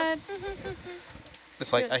 What?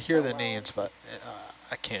 It's like Doing I hear so the well. names, but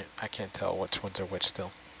I can't tell which ones are which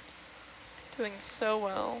still. Doing so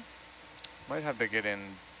well. Might have to get in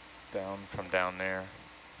from down there.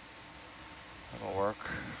 That'll work.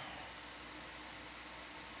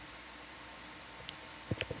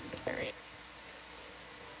 All right.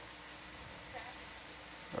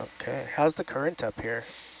 Okay, how's the current up here?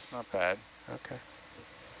 It's not bad. Okay.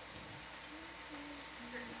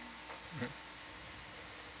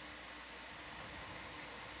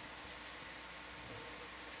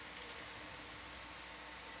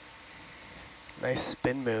 Nice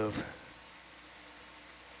spin move.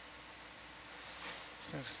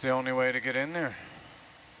 That's the only way to get in there.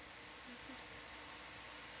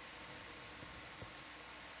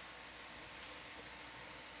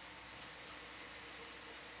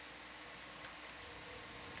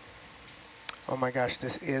 Oh my gosh,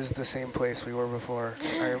 this is the same place we were before.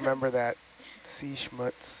 I remember that sea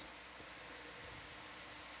schmutz.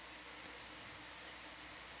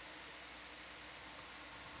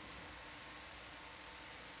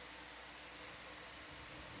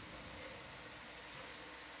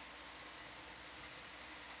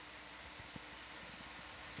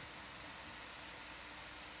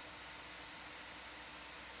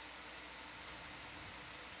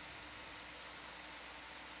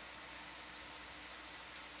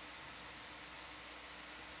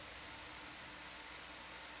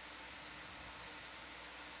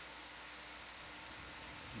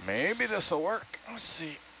 Maybe this will work. Let's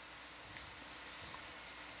see.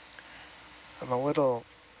 I'm a little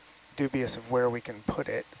dubious of where we can put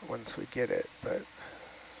it once we get it, but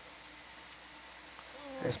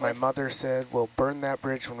as my mother said, we'll burn that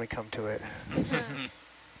bridge when we come to it.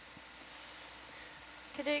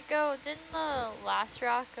 Could it go, didn't the last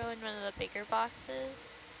rock go in one of the bigger boxes?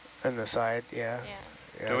 On the side, yeah.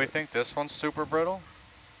 Yeah. Do we think this one's super brittle?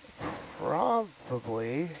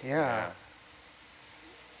 Probably, yeah.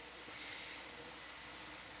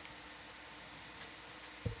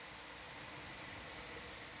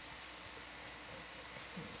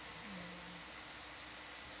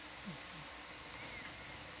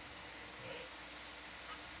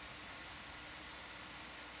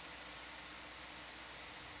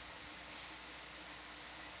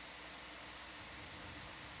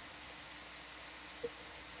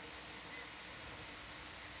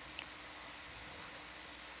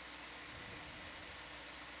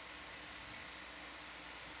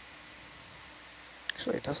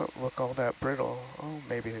 Actually, it doesn't look all that brittle. Oh,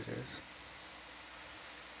 maybe it is.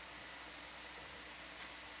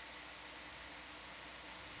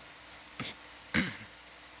 Yeah,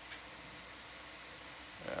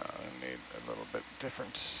 I need a little bit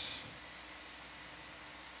different.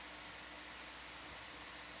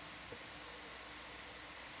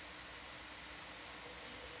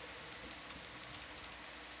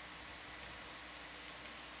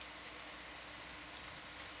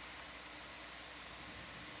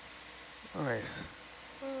 Nice.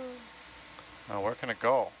 Now, where can it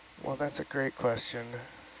go? Well, that's a great question.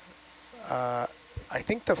 I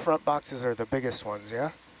think the front boxes are the biggest ones,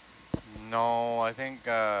 yeah? No, I think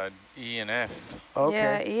E and F. Okay.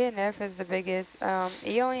 Yeah, E and F is the biggest.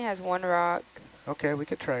 E only has one rock. Okay, we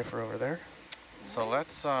could try for over there. So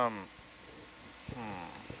let's let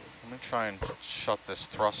me try and shut this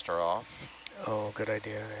thruster off. Oh, good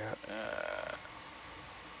idea, yeah.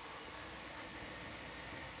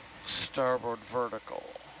 Starboard vertical.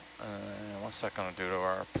 What's that going to do to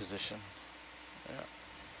our position?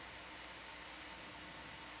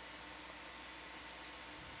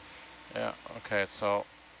 Yeah, okay, so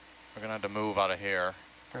we're going to have to move out of here.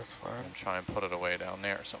 That's fine. And try and put it away down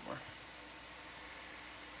there somewhere.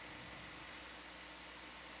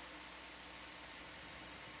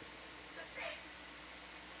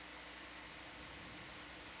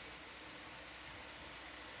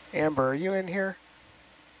 Amber, are you in here?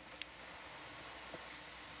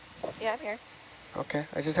 Yeah, I'm here. Okay,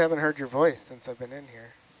 I just haven't heard your voice since I've been in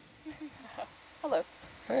here. Hello.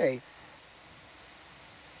 Hey.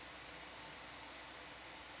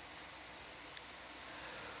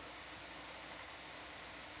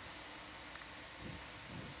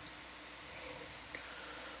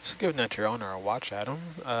 So given that you're on our watch, Adam,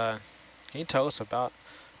 can you tell us about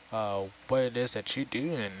what it is that you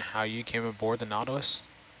do and how you came aboard the Nautilus?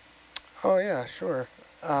 Oh, yeah, sure.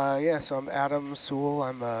 Yeah, so I'm Adam Sewell.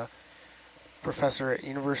 I'm a professor at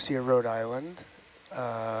University of Rhode Island.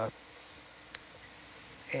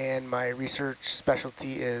 And my research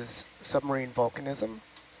specialty is submarine volcanism.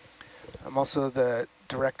 I'm also the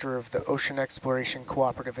director of the Ocean Exploration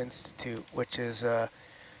Cooperative Institute, which is a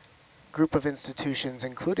group of institutions,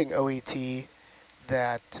 including OET,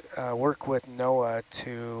 that work with NOAA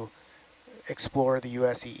to explore the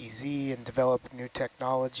US EEZ and develop new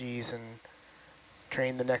technologies and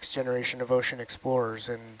train the next generation of ocean explorers.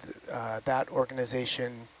 And that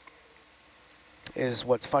organization is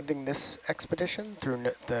what's funding this expedition through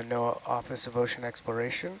the NOAA Office of Ocean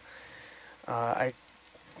Exploration. I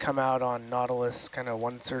come out on Nautilus kind of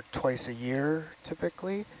once or twice a year,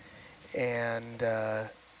 typically, and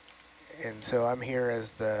so I'm here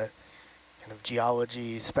as the kind of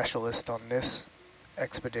geology specialist on this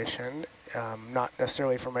expedition, not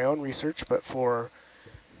necessarily for my own research, but for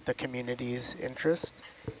the community's interest.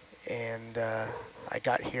 And I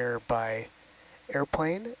got here by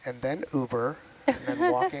airplane and then Uber, and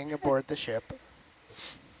then walking aboard the ship.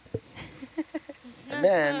 And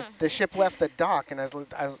then the ship left the dock, and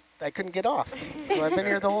I couldn't get off. So I've been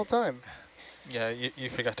here the whole time. Yeah, you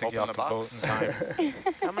forgot to Open get off the the boat box. in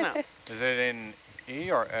time. Coming up. Is it in E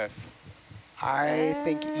or F? I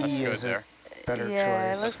think That's E good is there. a better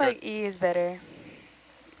Yeah, it choice. looks That's like E is better.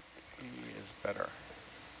 E is better.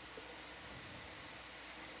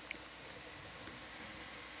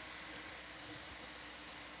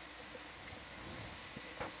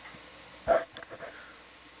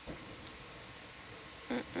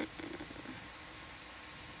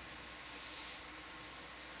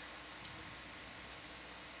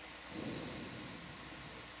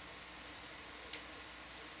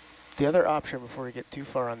 The other option before we get too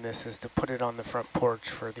far on this is to put it on the front porch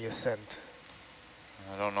for the ascent.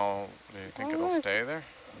 I don't know. Do you think Oh, it'll look. stay there?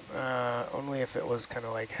 Only if it was kind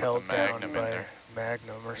of like held the down Magnum in by there.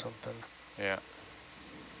 Magnum or something. Yeah.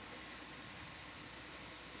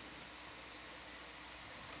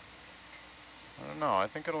 I don't know. I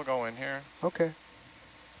think it'll go in here. Okay.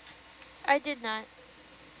 I did not.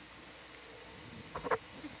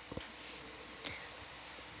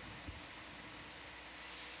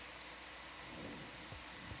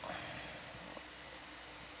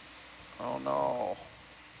 Oh no.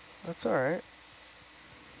 That's all right.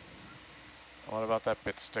 What about that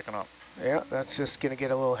bit sticking up? Yeah, that's just going to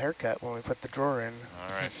get a little haircut when we put the drawer in.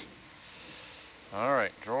 All right. All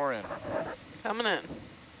right, drawer in. Coming in.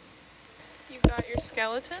 You got your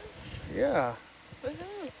skeleton? Yeah.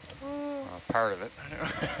 Woohoo. Part of it.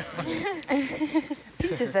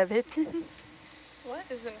 Pieces of it. What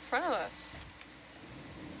is in front of us?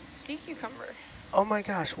 Sea cucumber. Oh my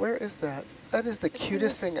gosh, where is that? That is the It's in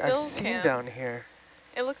cutest the thing I've still seen can. down here.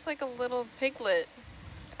 It looks like a little piglet.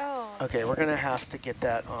 Oh. Okay, we're gonna have to get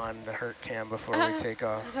that on the Herc cam before we take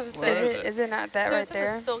I was off. about to Where say. is it? Is it not that So right it's in the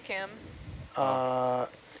there? still cam.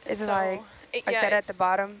 Is it So like yeah, that at the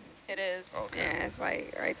bottom? It is. Okay. Yeah, it's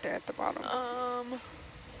like right there at the bottom.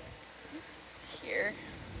 Here.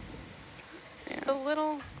 Yeah. Just a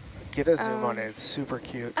little. Get a zoom on it. It's super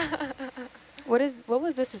cute. What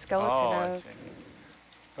was this a skeleton Oh, I of? see.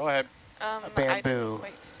 Go ahead. I bamboo. didn't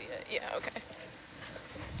quite see it. Yeah, okay.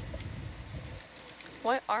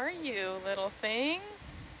 What are you, little thing?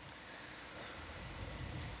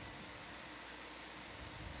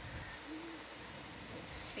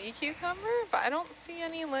 Sea cucumber? But I don't see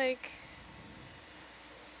any, like,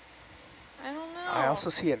 I don't know. I also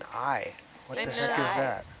see an eye. What the heck is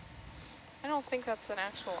that? I don't think that's an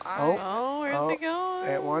actual eye. Oh, where's it going?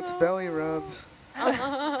 It wants belly rubs.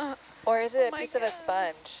 Or is it a piece of a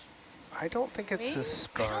sponge? I don't think it's Maybe? a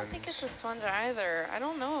sponge. I don't think it's a sponge either. I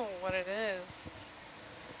don't know what it is.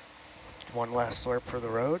 One last slurp for the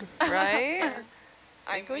road? Right?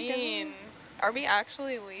 I mean, are we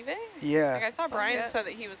actually leaving? Yeah. Like, I thought Brian said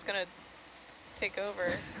that he was going to take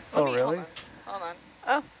over. Oh, really? Hold on.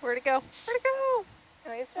 Oh, where'd it go? Where'd it go? Oh,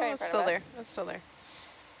 he's right in it's front still of there. us. It's still there.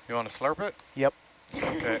 You want to slurp it? Yep.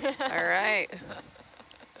 Okay. All right.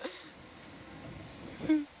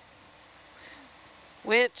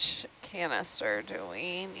 Which canister do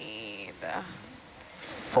we need?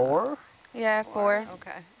 4? Yeah, 4.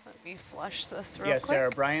 Okay, let me flush this real Yes, quick. Sarah.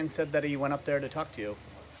 Brian said that he went up there to talk to you.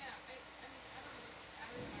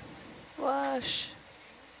 Flush.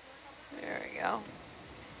 There we go.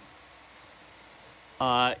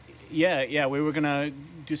 Yeah, we were gonna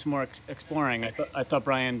do some more exploring. I thought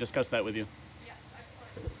Brian discussed that with you.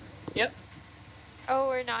 Yep. Oh,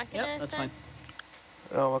 we're not gonna Yep, that's ascend?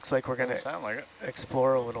 Oh, looks like we're going Doesn't to sound like it.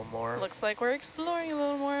 explore a little more. Looks like we're exploring a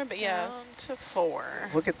little more, but yeah. Down to 4.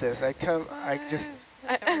 Look at this. I just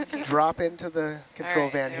Okay. drop into the control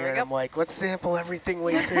right, van there here we and go. I'm like, let's sample everything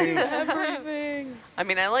we see. Everything. I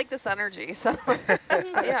mean, I like this energy, so.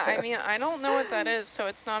 Yeah, I mean, I don't know what that is, so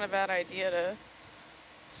it's not a bad idea to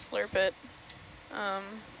slurp it.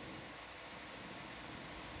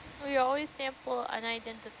 We always sample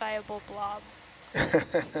unidentifiable blobs.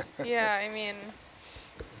 Yeah, I mean.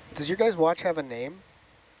 Does your guys' watch have a name?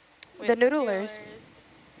 The noodlers.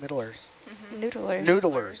 Middlers. Noodlers.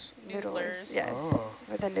 Noodlers. Noodlers. Yes. Oh.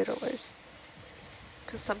 We're the noodlers.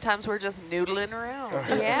 Because sometimes we're just noodling around.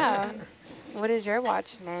 Yeah. What is your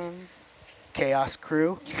watch's name? Chaos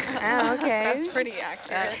Crew. Oh, okay. That's pretty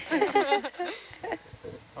accurate.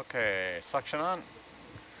 Okay, suction on.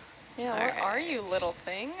 Yeah, what are you, little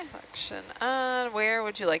thing? Suction on. Where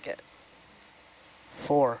would you like it?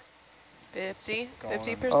 4. 50? Going.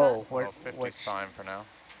 50%? Oh, Well, what? 50's fine for now.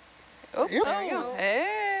 Oh, Yep. there we go.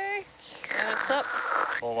 Hey. And it's up.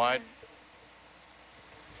 Full wide.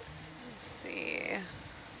 Let's see.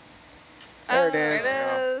 There it There is. it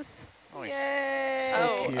is. Nice. Yay.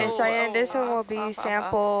 So cute. And Cheyenne, this one will be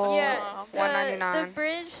sample Yeah, the 199.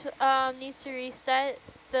 bridge needs to reset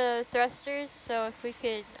the thrusters, so if we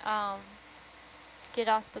could get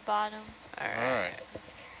off the bottom. All All right. right.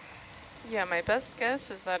 Yeah, my best guess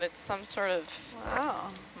is that it's some sort of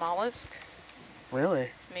Wow. mollusk.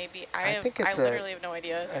 Really? Maybe. I think it's literally have no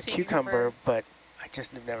idea. A Sea cucumber, but I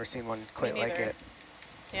just have never seen one quite like neither. it.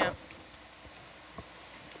 Yeah.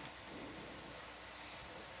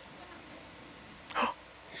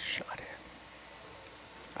 Shot it.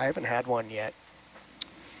 I haven't had one yet.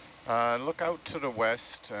 Look out to the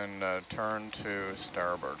west and turn to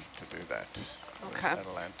starboard to do that. with Okay.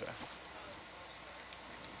 Atalanta.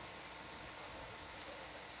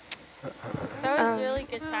 That was really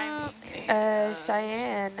good timing.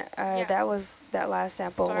 Cheyenne, Yeah. that last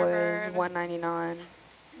sample was Starboard. 199.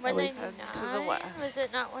 199? to the west. Was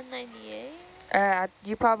it not 198?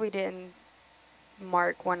 You probably didn't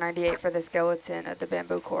mark 198 for the skeleton of the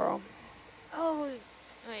bamboo coral. Oh,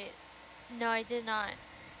 wait. No, I did not.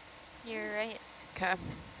 You're right. Okay.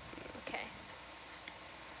 Okay.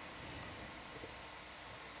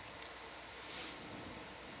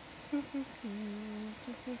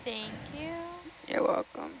 Thank you. You're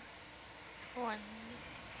welcome. 199.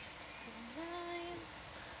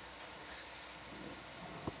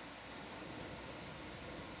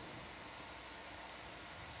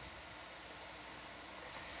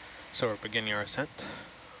 So we're beginning our ascent.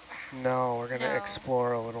 No, we're going to No.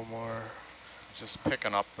 explore a little more. Just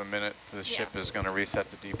picking up the minute the ship is going to reset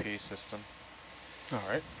the DP system. All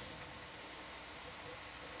right.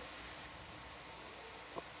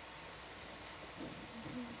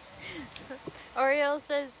 Oriole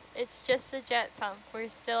says it's just a jet pump. We're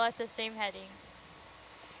still at the same heading.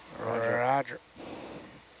 Roger.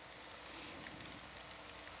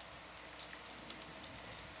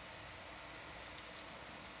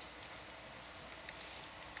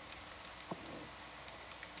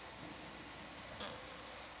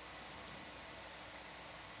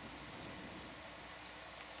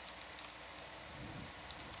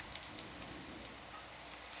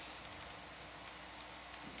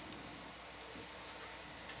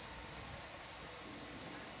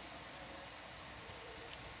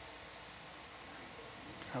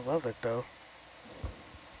 love it though.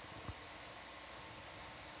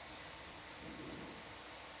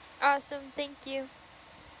 Awesome, thank you.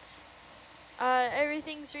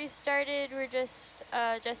 Everything's restarted. We're just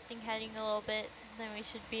adjusting heading a little bit. Then we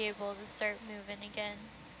should be able to start moving again.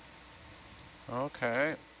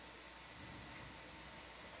 Okay.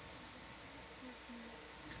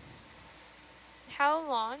 How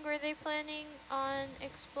long were they planning on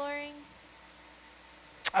exploring?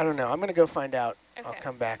 I don't know. I'm going to go find out. I'll Okay.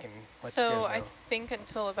 come back and let you So guys I know. think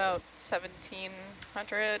until about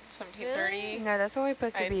 1700, 1730. Really? No, that's when we're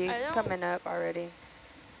supposed to be I don't- coming up already.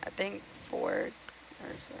 I think 4 or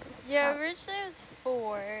so. Yeah, originally it was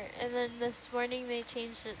 4, and then this morning they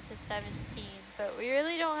changed it to 17, but we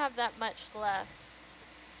really don't have that much left.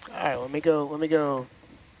 All right, let me go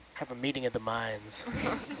have a meeting at the mines.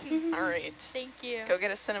 All right. Thank you. Go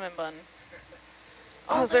get a cinnamon bun.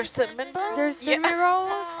 Oh, is there cinnamon buns? There's cinnamon rolls?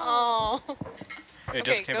 Oh. It Okay,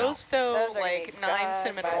 just came go out. stow Those are gonna like be 9 gone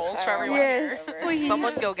cinnamon by the rolls time for our everyone Yes, here. please.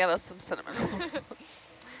 Someone go get us some cinnamon rolls.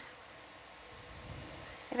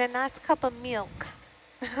 And a nice cup of milk.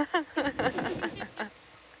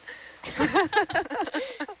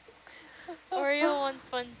 Oriole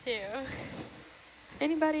wants one too.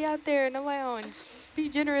 Anybody out there in the lounge, be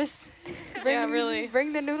generous. Bring Yeah, the, really.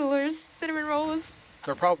 Bring the noodlers, cinnamon rolls.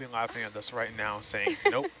 They're probably laughing at this right now, saying,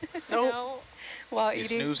 "Nope, No. While you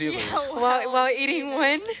eating, snooze, you Yeah, lose." while eating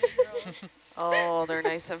one. Oh, they're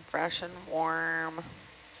nice and fresh and warm.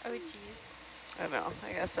 Oh, jeez. I know.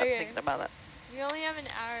 I gotta stop Okay. thinking about it. We only have an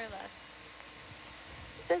hour left.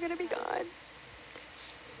 They're gonna be gone.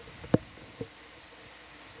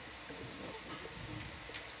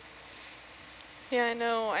 Yeah, I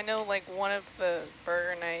know like one of the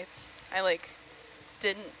burger nights, I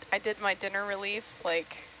did my dinner relief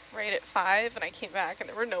like right at 5 and I came back and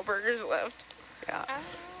there were no burgers left. Yeah.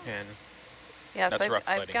 And Yes, That's rough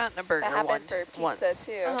I've sledding. gotten a burger That happened once. for pizza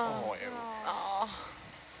too. oh, Oh.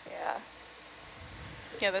 Yeah.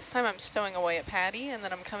 Yeah, this time I'm stowing away at Patty and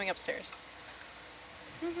then I'm coming upstairs.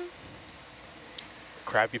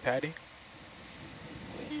 Krabby Patty.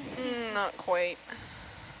 Not quite.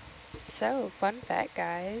 So, fun fact,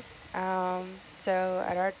 guys. So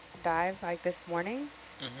at our dive, like this morning,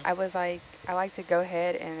 I was like, I like to go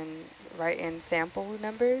ahead and write in sample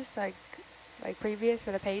numbers, like previous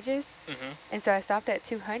for the pages. And so I stopped at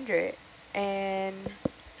 200, and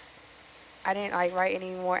I didn't like write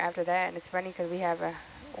any more after that. And it's funny because we have a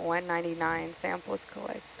 199 samples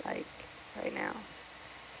collect like right now.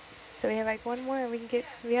 So we have like one more, and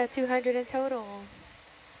we have 200 in total.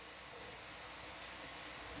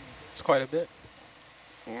 It's quite a bit.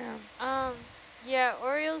 Yeah. Yeah,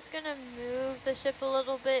 Oriole's gonna move the ship a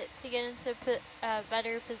little bit to get into a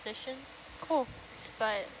better position. Cool.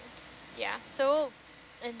 But yeah, so we'll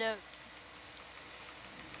end up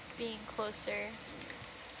being closer.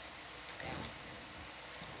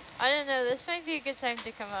 I don't know, this might be a good time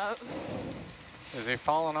to come up. Is he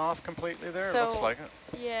falling off completely there? So- It looks like it.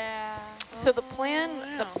 Yeah. So the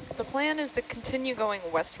plan is to continue going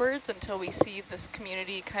westwards until we see this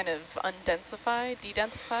community kind of undensify,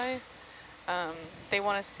 de-densify. They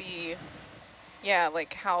want to see, yeah,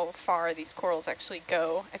 like how far these corals actually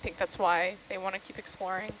go. I think that's why they want to keep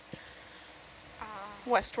exploring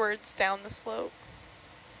westwards down the slope.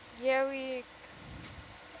 Yeah,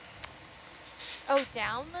 oh,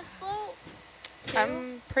 down the slope? Too?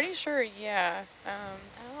 I'm pretty sure, yeah.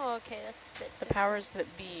 Oh, okay, that's a bit The different. powers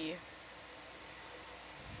that be.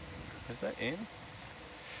 Is that in?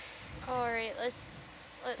 All right, let's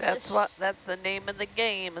That's the name of the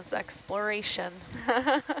game is exploration.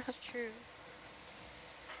 It's true.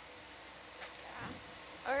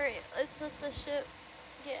 Yeah. All right, let's let the ship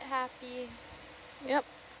get happy. Yep.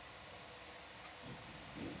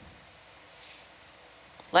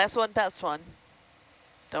 Last one, best one.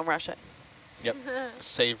 Don't rush it. Yep.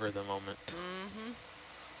 Savor the moment.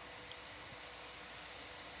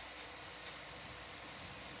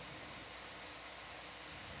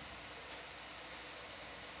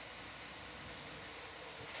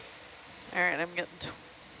 All right, I'm getting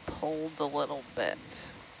pulled a little bit.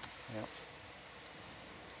 Yep.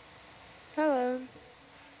 Hello.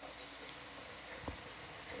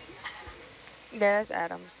 Yeah, that's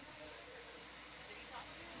Adams.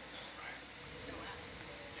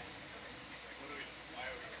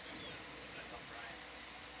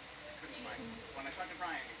 When I talked to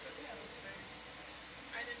Brian, he said, yeah, let's stay.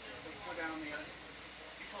 Let's go down the other.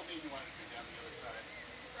 He told me he wanted to go down the other side.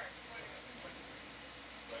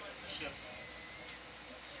 But the ship.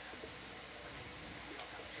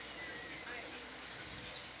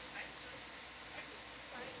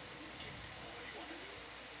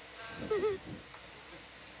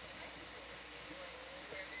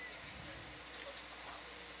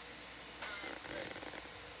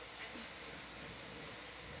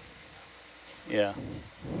 Yeah.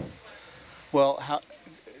 Well,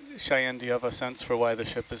 Cheyenne, do you have a sense for why the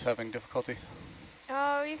ship is having difficulty?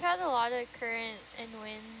 Oh, we've had a lot of current and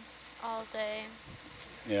wind all day.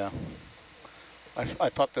 Yeah. I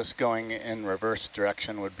thought this going in reverse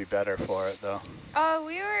direction would be better for it, though. Oh,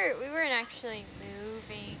 we weren't actually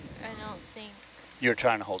moving. I don't think. You're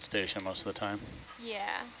trying to hold station most of the time.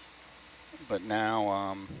 Yeah. But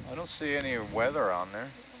now, I don't see any weather on there.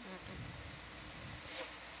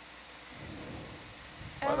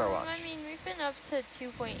 Weather watch. I mean, we've been up to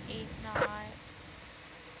 2.8 knots.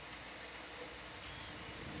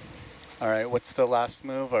 all right. What's the last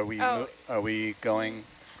move? Are we are we going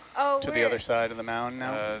to the other side of the mound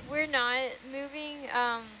now? We're not moving.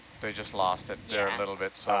 They just lost it there a little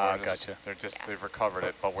bit, so gotcha. They've recovered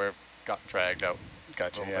it, but we've got dragged out.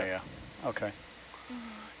 Gotcha. Yeah. Okay.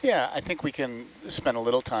 Yeah, I think we can spend a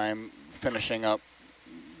little time finishing up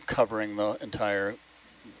covering the entire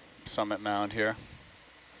summit mound here.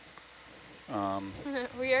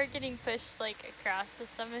 We are getting pushed like across the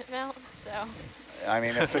summit mount, so. I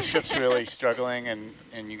mean, if the ship's really struggling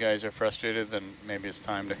and you guys are frustrated, then maybe it's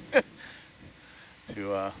time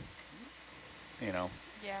to, you know,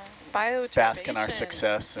 bask in our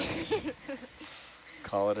success and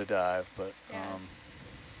call it a dive. But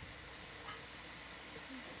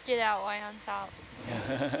get out while on top.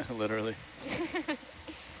 Literally.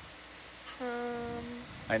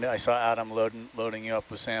 I know. I saw Adam loading you up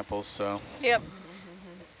with samples. So. Yep.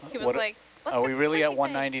 He was like, "Are we really at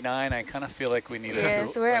 199? I kind of feel like we need a 200. Yeah,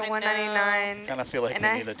 so we're at 199. Kind of feel like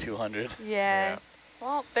we need a 200. Yeah.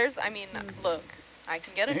 Well, I mean, look, I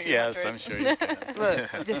can get a 200. Yes, I'm sure you can.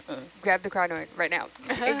 Look, just grab the carbonated right now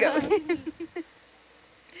and go. You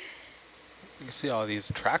can see all these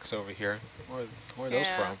tracks over here. Where are those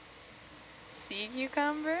from? Sea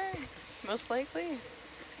cucumber, most likely.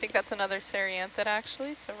 I think that's another Serianthid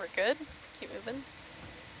actually, so we're good. Keep moving.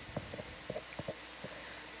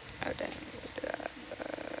 Oh, dang.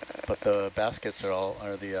 But the baskets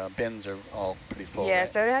are the bins are all pretty full. Yeah,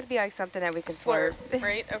 right? so it had to be like something that we can slurp.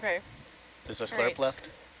 Right, okay. Is there slurp left?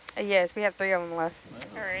 Yes, we have 3 of them left.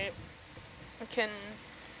 Oh. All right. We can.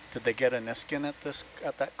 Did they get a Niskin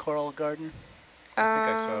at that coral garden? I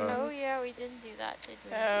think I saw. Oh yeah, we didn't do that, did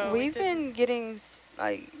we? We've been getting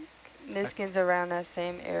like Niskins around that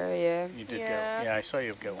same area. You did get. Yeah, I saw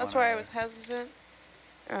you get one. That's why I was hesitant.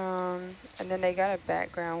 And then they got a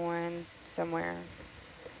background one somewhere.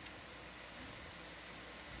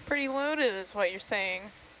 Pretty loaded is what you're saying.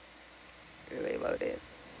 Really loaded.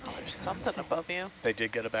 Oh, there's something above you. They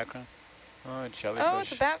did get a background? Oh, a jellyfish. Oh,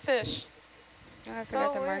 it's a batfish. Oh, I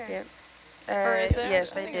forgot to mark it. Or is it? Yes,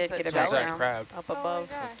 they did get a background. Crab. Up above.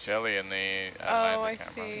 The jelly in the Atlantic. Oh, I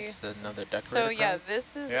see. It's another decorator So crab? yeah,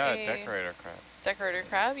 this is a decorator crab. Decorator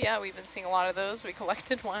crab. Yeah, we've been seeing a lot of those. We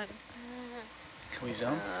collected one. Can we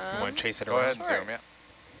zoom? You want to chase it Go around? ahead and zoom, yeah.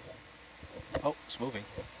 Oh, it's moving.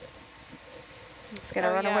 It's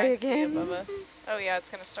gonna run away again. Above us. Oh yeah, it's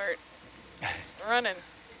gonna start running.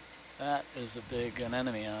 That is a big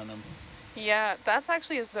anemone on them. Yeah, that's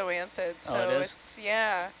actually a zoanthid. So it is? it's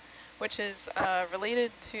which is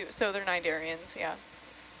related to. So they're cnidarians. Yeah.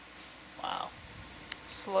 Wow.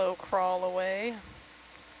 Slow crawl away.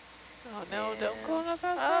 Oh no! Don't go on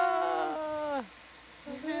fast.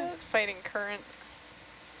 It's fighting current.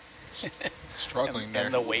 Struggling there.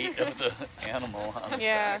 And the weight of the animal on its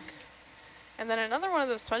back. And then another one of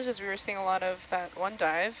those sponges we were seeing a lot of that one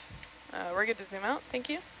dive. We're good to zoom out. Thank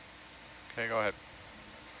you. Okay, go ahead.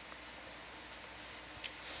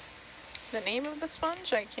 The name of the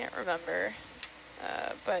sponge, I can't remember,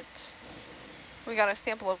 but we got a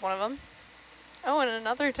sample of one of them. Oh, and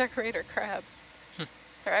another decorator crab.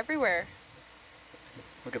 They're everywhere.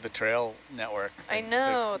 Look at the trail network. I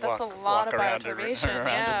know, that's a lot of bioturbation.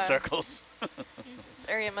 Around in circles. This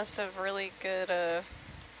area must have really good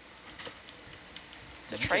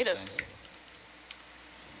detritus.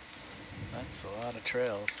 That's a lot of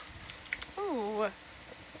trails. Ooh.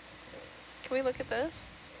 Can we look at this?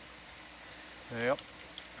 Yep.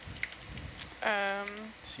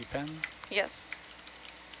 Sea pen? Yes.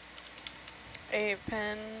 A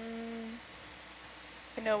pen.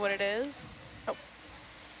 I know what it is. Oh.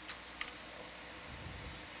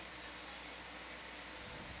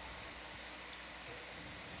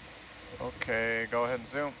 Okay, go ahead and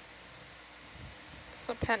zoom. It's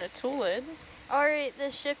a pentatulid. Alright,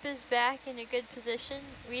 the ship is back in a good position.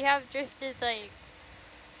 We have drifted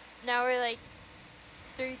now we're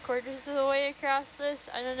 3/4 of the way across this.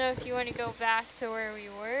 I don't know if you want to go back to where we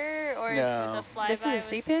were or if the flyby This is a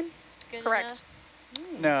sea pen? Correct.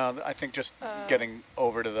 No, I think just getting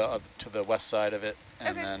over to the west side of it,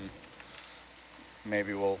 and then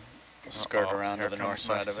maybe we'll skirt around to Here the north comes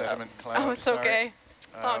my side of it. sediment cloud. Oh, it's Sorry. okay.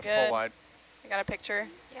 It's all good. Full wide. I got a picture.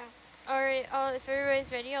 Yeah. All right. If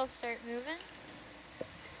everybody's ready, I'll start moving.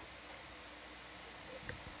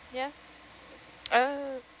 Yeah.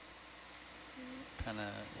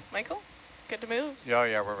 Kinda. Michael, good to move. Yeah,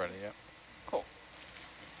 we're ready. Yeah. Cool.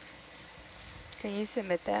 Can you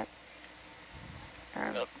submit that?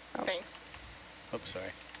 Oh. Oh. Thanks. Oops, sorry.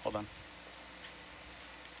 Hold on.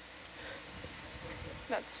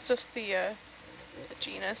 That's just the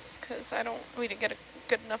genus, because we didn't get a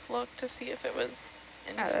good enough look to see if it was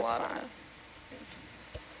in Oh, that's Florida. fine.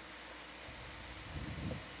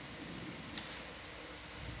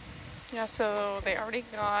 Yeah, so they already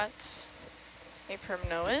got a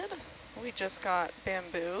primnoid. We just got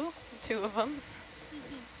bamboo, 2 of them.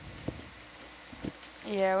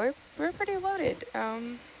 Yeah, we're pretty loaded. I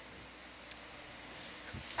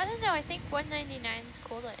don't know. I think 199 is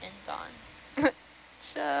cool to end on.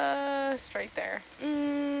 Just right there.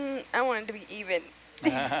 I want it to be even.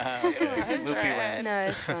 Okay. Loopy wins. No,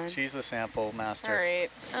 it's fine. She's the sample master. All right.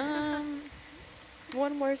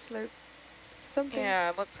 One more slurp. Something.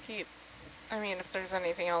 Yeah, let's keep. I mean, if there's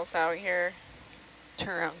anything else out here,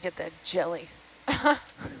 Turn around and get that jelly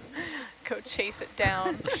go chase it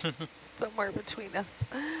down. somewhere between us.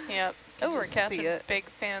 Yep. Can Oh, we're just see catching it. big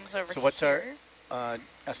fans over here. So what's our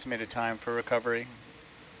estimated time for recovery?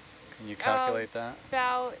 Can you calculate that?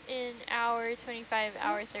 About an hour 25,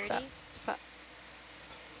 hour 30. Stop.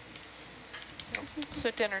 So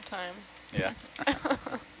dinner time. Yeah.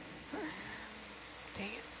 Dang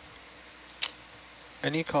it.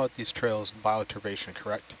 And you call it these trails bioturbation,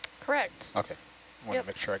 correct? Correct. Okay. Want Yep. to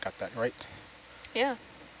make sure I got that right. Yeah,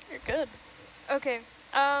 you're good. Okay.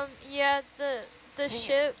 Yeah, the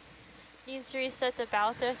ship needs to reset the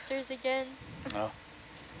bow thrusters again. Oh,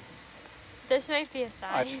 This might be a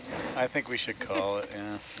sign. I think we should call it.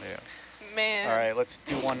 Yeah. Man. All right, let's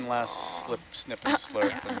do one last snip and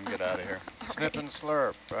slurp and get out of here. Snip and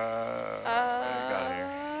slurp. What do we got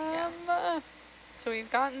here? So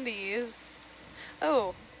we've gotten these.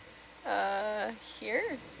 Oh, here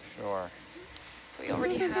Sure. we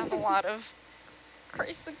already have a lot of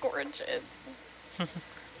chrysogorgids.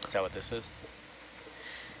 Is that what this is?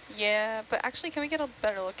 Yeah, but actually, can we get a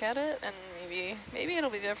better look at it? And maybe it'll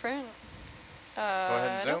be different. Go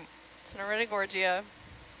ahead and nope. zoom. It's an iridogorgia.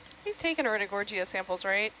 We've taken iridogorgia samples,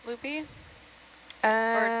 right, Loopy?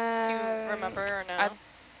 Or do you remember or no?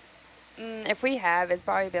 If we have, it's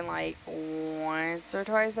probably been like once or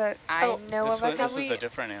twice that I know of. This is a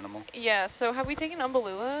different animal. Yeah, so have we taken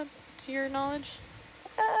umbellula, to your knowledge?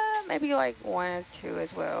 Maybe like 1 or 2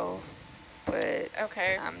 as well, but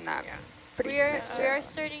Okay. I'm not Yeah. pretty We are mixed we up. are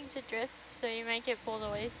starting to drift, so you might get pulled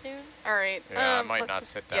away soon. All right. Yeah, I might let's not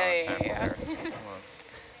just- sit down and sample yeah. here. Come on.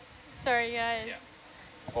 Sorry, guys. Yeah.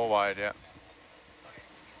 Full wide, yeah.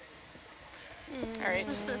 All right.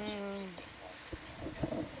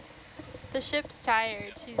 The ship's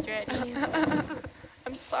tired. She's ready.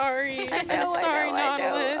 I'm sorry. I know, I'm sorry, I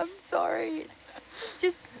know. I'm Nautilus. sorry.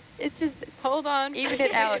 It's just Hold on. even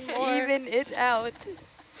it out. More. Even it out.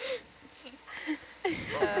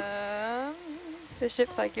 The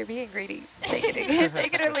ship's like, you're being greedy. Take it,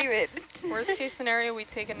 take it or leave it. Worst case scenario, we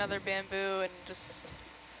take another bamboo and just,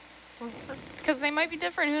 because they might be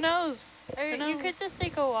different. Who knows? Or Who you could knows? just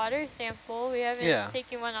take a water sample. We haven't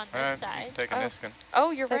taken one on All this right, side. take a Niskin.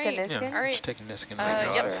 Oh, you're Take a right. Niskin? All right. Just take a Niskin.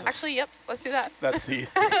 Yep. Nice. Actually, yep. Let's do that. That's the.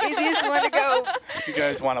 Easiest one to go. You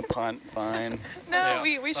guys want to punt? Fine. No,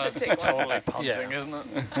 we should take one. Totally punting, Yeah. isn't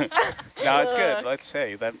it? No, it's good. Let's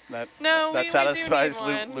say that No, that we satisfies do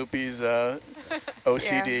need one. Loopy's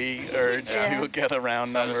OCD urge Yeah. to get a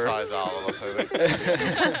round number. Satisfies all of us, I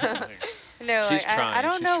think. No, She's like, I trying,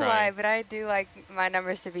 don't she's know why, trying. but I do like my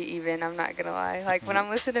numbers to be even. I'm not gonna lie. Like when I'm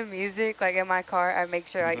listening to music, like in my car, I make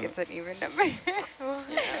sure like it's an even number.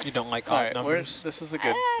 You don't like All odd right, numbers? this is a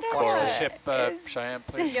good I don't Watch coral. the know. ship, Cheyenne,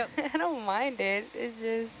 please. I don't mind it. It's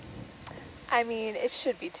just. I mean, it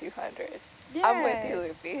should be 200. Yeah. I'm with you,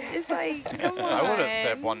 Loopy. It's like, come on. I would have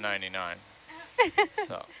said 199.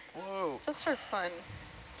 So, whoa. Just for fun.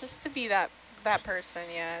 Just to be that person.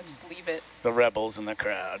 Yeah, just leave it. The rebels in the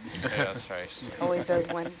crowd. Yeah, that's right. It's always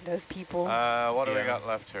those people. What do we Yeah. got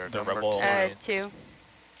left here? The Number rebel 2. alliance. 2. Is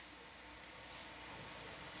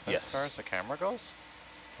that Yes. as far as the camera goes?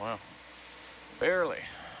 Wow. Barely.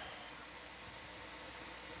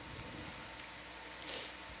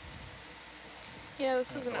 Yeah,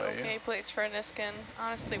 this is an By the way, okay place for a Niskin.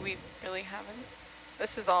 Honestly, we really haven't.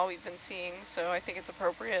 This is all we've been seeing, so I think it's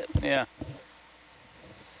appropriate. Yeah.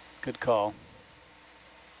 Good call.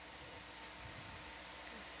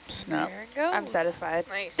 Snap. There it goes. I'm satisfied.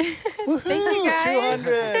 Nice. Thank you guys.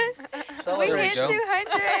 200. There hit we go.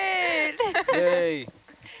 200. Yay!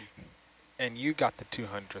 And you got the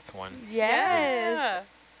 200th one. Yes. Yeah.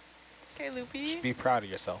 Okay, Loopy. You should be proud of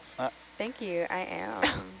yourself. Thank you. I am.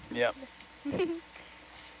 Yep.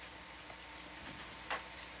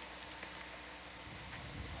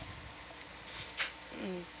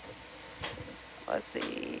 Let's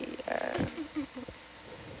see.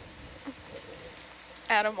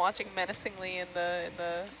 Adam watching menacingly in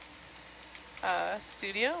the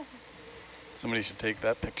studio. Somebody should take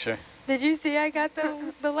that picture. Did you see I got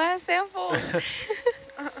the last sample?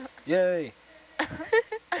 Yay!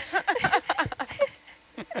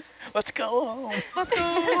 Let's go home. Let's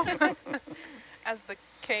go. As the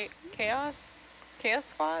chaos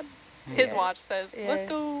squad, his Yeah. watch says, Yeah. "Let's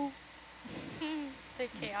go." The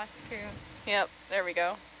chaos crew. Yep, there we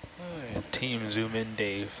go. Team Zoom in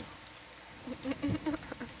Dave.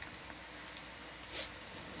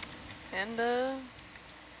 And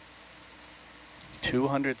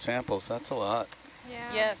 200 samples, that's a lot.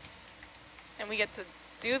 Yeah. yes, and we get to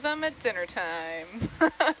do them at dinner time.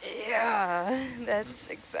 Yeah, that's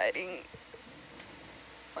exciting.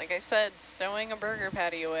 Like I said, stowing a burger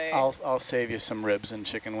patty away. I'll save you some ribs and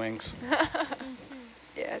chicken wings.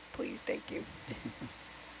 Yeah, please, thank you.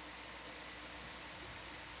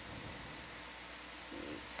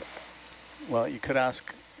 Well, you could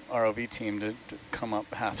ask ROV team to come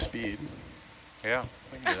up half speed. Yeah,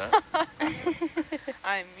 we can do that.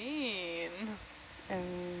 I mean,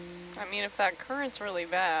 if that current's really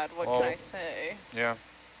bad, what can I say? Yeah.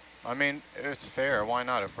 I mean, it's fair. Why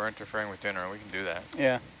not? If we're interfering with dinner, we can do that.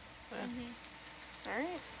 Yeah. All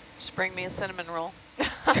right. Just bring me a cinnamon roll.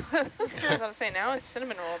 I was about to say, now it's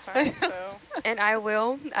cinnamon roll time, so. And I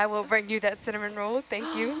will bring you that cinnamon roll.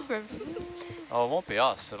 Thank you. Oh, it won't be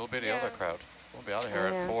us. It'll be the other crowd. We'll be out of here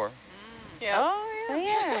Yeah. at 4. Yeah. Oh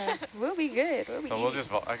yeah, we'll be good. We'll be So we'll just,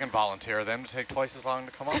 I can volunteer them to take twice as long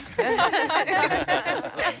to come up.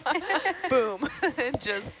 Boom.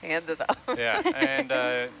 Just hand it up. Yeah, and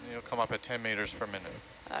you'll come up at 10 meters per minute.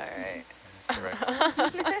 All right. That's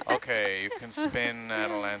correct. Okay, you can spin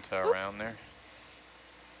Atalanta around there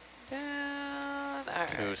Down. All right.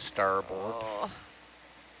 to starboard. Oh.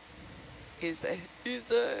 Easy.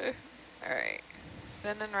 Easy. All right.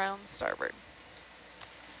 Spinning round starboard.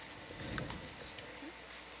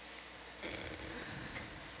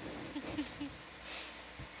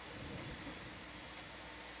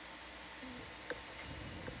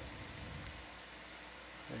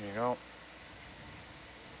 There you go.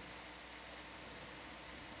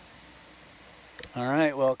 All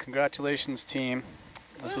right, well, congratulations, team.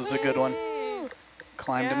 This was a good one.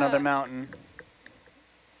 Climbed another mountain.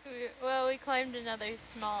 Well, we climbed another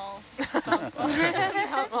small.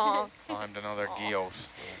 Small. Climbed another Gios.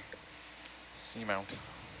 Seamount.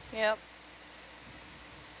 Yep.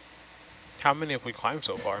 How many have we climbed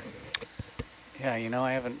so far? Yeah, you know,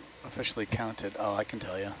 I haven't officially counted. Oh, I can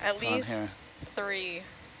tell you. At It's on least here. 3.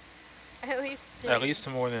 At least. At least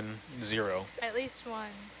more than 0. At least 1.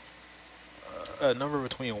 A number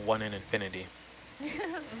between 1 and infinity.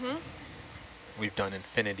 Mm-hmm. We've done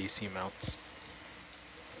infinity seamounts.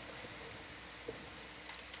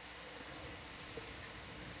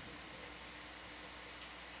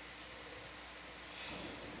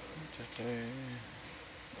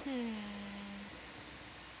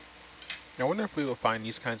 I wonder if we will find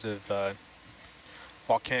these kinds of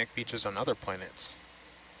volcanic features on other planets.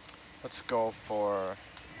 Let's go for...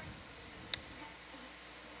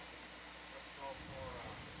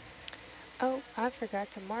 Oh, I forgot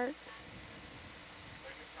to mark.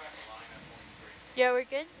 Yeah, we're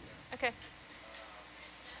good? Okay.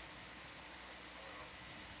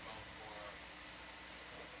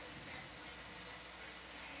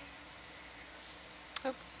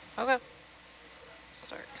 Okay.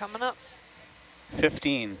 Start coming up.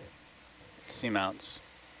 15 seamounts.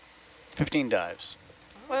 15 dives.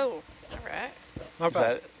 Whoa. All right. Is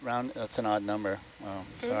that round? That's an odd number. Oh,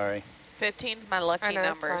 sorry. 15's my lucky know,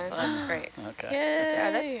 it's number, so fine. that's great. Okay.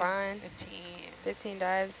 Yeah, that's fine. 15. 15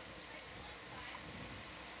 dives.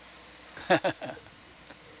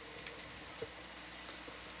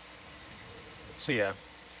 So yeah,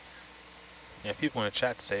 people in the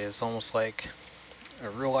chat say it's almost like a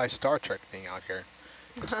real life Star Trek being out here.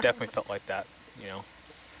 It's definitely felt like that, you know,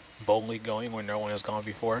 boldly going where no one has gone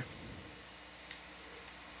before.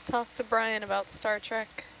 Talk to Brian about Star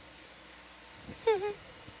Trek.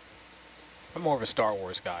 I'm more of a Star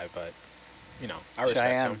Wars guy, but, you know, I respect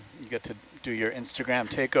Cheyenne, them. you get to do your Instagram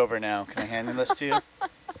takeover now. Can I hand this to you?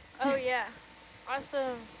 Oh, yeah.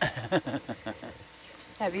 Awesome.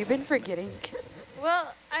 Have you been forgetting?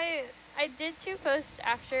 Well, I I did 2 posts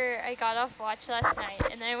after I got off watch last night,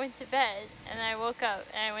 and then I went to bed, and then I woke up,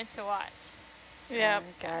 and I went to watch. Yeah.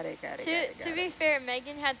 Got it. To be fair,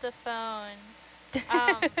 Megan had the phone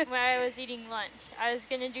when I was eating lunch. I was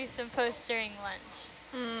going to do some posts during lunch.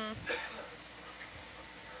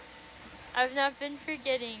 I've not been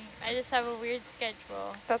forgetting. I just have a weird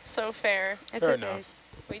schedule. That's so fair. It's Fair okay. enough.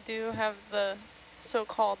 We do have the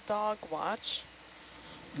so-called dog watch.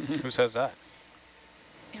 Who says that?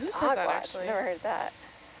 Who said Dog that, watch. actually? Never heard that.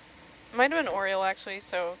 Might have been Oriole, actually,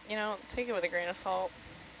 so, you know, take it with a grain of salt.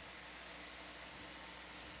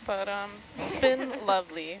 But, it's been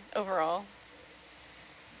lovely overall.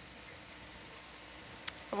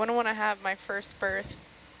 I wouldn't want to have my first berth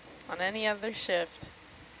on any other shift.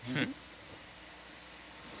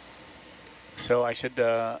 So I should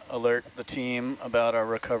alert the team about our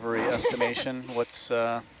recovery estimation. What's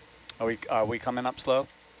are we coming up slow?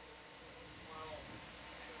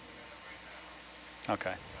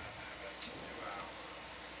 Okay.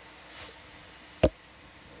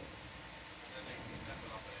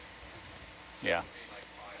 Yeah.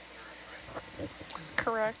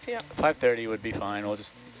 Correct, yeah. 5:30 would be fine. We'll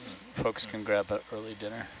just, folks can grab an early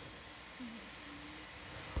dinner.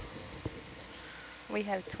 We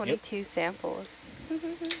have 22 samples.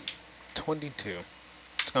 22.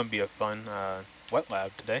 It's going to be a fun wet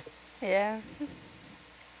lab today. Yeah.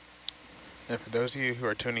 And for those of you who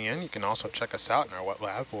are tuning in, you can also check us out in our wet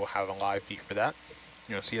lab. We'll have a live feed for that.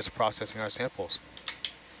 You know, see us processing our samples.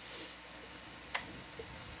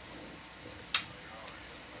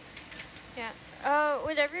 Yeah.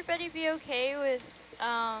 Would everybody be okay with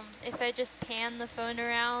if I just pan the phone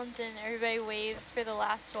around and everybody waves for the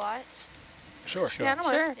last watch? Sure. Yeah, no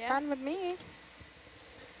Sure, Yeah. fine with me.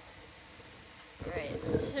 Right,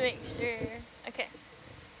 just to make sure. Okay.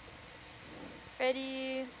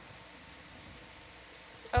 Ready?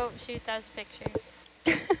 Oh, shoot, that was a picture.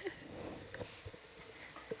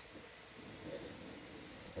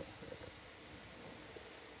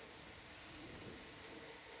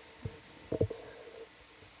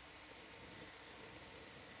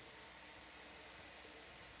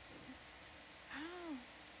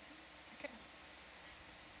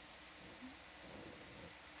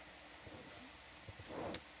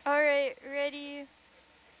 All right, ready?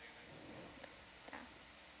 Yeah.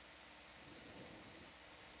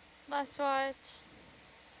 Last watch.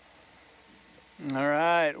 All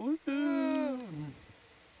right. Woo-hoo.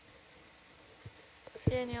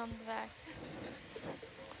 Daniel in the back.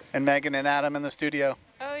 And Megan and Adam in the studio.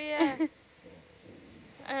 Oh yeah.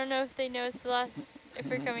 I don't know if they know it's the last, if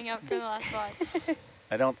we're coming up to the last watch.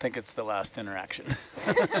 I don't think it's the last interaction.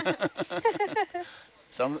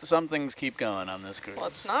 Some things keep going on this cruise. Well,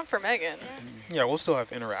 it's not for Megan. Yeah, we'll still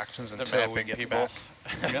have interactions until we get people.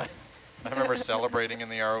 back. Yeah. I remember celebrating in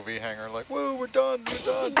the ROV hangar, like, woo, we're done, we're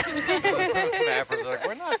done. Mappers are like,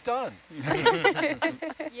 we're not done.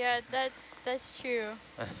 Yeah, that's true.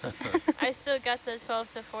 I still got the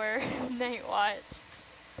 12 to 4 night watch.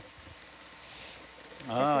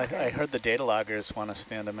 Oh, I heard the data loggers want to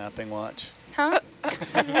stand a mapping watch. Huh?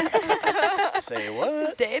 Say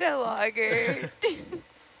what? Data logger.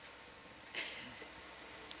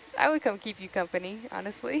 I would come keep you company,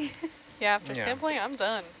 honestly. Yeah, after Yeah. sampling, I'm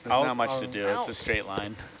done. There's not much to do. It's a out. straight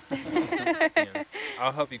line. Yeah.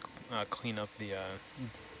 I'll help you clean up the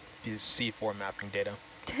C4 mapping data.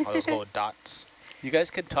 All those little dots. You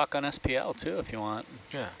guys could talk on SPL too if you want.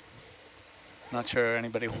 Yeah. Not sure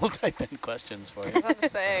anybody will type in questions for I you. was about to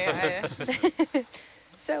say,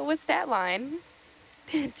 So what's that line?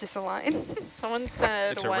 It's just a line. someone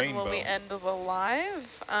said, It's a when will we rainbow. end the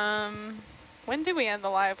live? When do we end the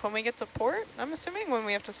live? When we get to port? I'm assuming when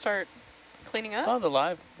we have to start cleaning up? Oh, the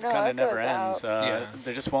live No, kind it of never goes ends. out. Yeah.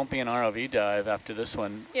 There just won't be an ROV dive after this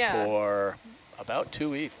one Yeah. for about 2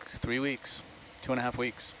 weeks, 3 weeks, 2.5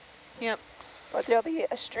 weeks. Yep. But there'll be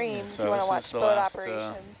a stream if So you want this to is watch the boat last,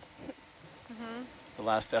 operations. The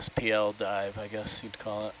last SPL dive, I guess you'd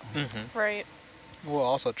call it. Right. We'll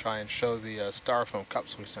also try and show the styrofoam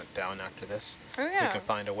cups we sent down after this. Oh, We yeah. can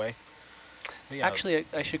find a way. But yeah, Actually,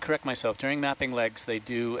 I should correct myself. During mapping legs, they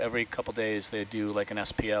do, every couple days, they do like an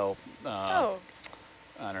SPL, Oh,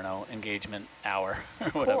 I don't know, engagement hour, or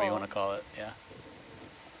whatever you Cool. want to call it, yeah.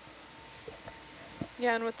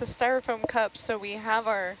 yeah, and with the styrofoam cups, so we have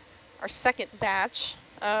our second batch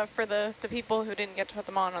for the people who didn't get to put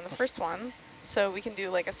them on the first one. So we can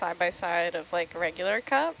do like a side-by-side of like a regular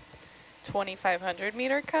cup, 2,500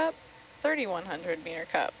 meter cup, 3,100 meter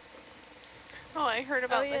cup. Oh, I heard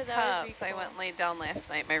about yeah, the that would be cups. I cool. went and laid down last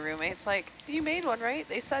night. My roommate's like, you made one, right?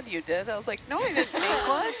 They said you did. I was like, no, I didn't make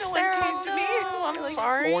one. No one Sarah, came to me. no, I'm They're like,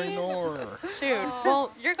 sorry. Oh, no. Shoot.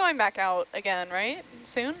 Well, you're going back out again, right?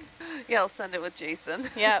 Soon? yeah, I'll send it with Jason.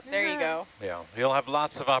 Yep, there you go. Yeah, you'll have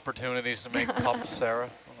lots of opportunities to make cups, Sarah.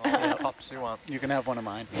 All the cups you want. You can have one of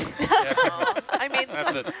mine. I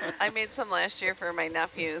made some last year for my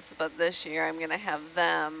nephews, but this year I'm gonna have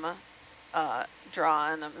them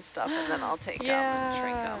draw on them and stuff, and then I'll take them and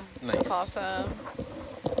shrink them. Nice. That's awesome.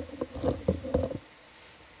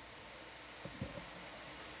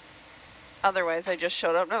 Otherwise, I just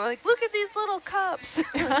showed up and I'm like, look at these little cups.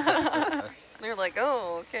 They're like,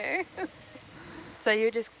 oh, okay. So you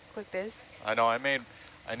just click this? I know, I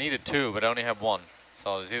needed two, but I only have one.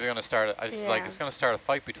 So it's either gonna start, it's gonna start a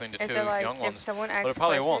fight between the two like young if ones. someone asks But it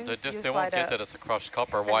probably won't. questions, They won't get that it's a crushed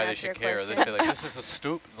cup or why they should care. They say like, this is a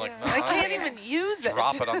stoop. Like, no, I can't even use it.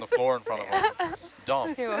 drop it on the floor in front of them. It's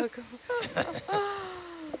dumb. You're welcome.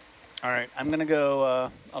 All right, I'm going to go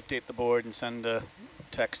update the board and send a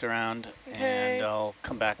text around, and I'll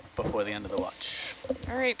come back before the end of the watch.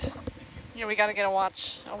 All right. Yeah, we got to get a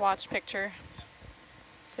watch picture.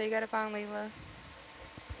 So you got to find Leela.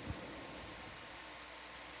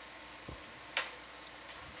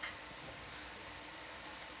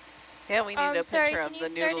 Yeah, we need a sorry, picture of can the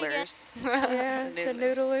you start again? noodlers. Yeah, the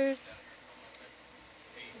noodlers.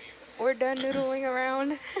 We're done noodling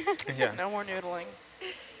around. Yeah. No more noodling.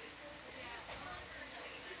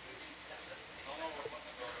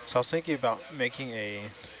 So I was thinking about making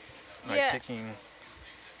taking.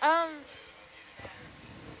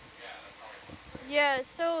 Yeah,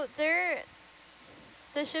 so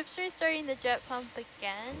the ship's restarting the jet pump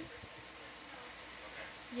again.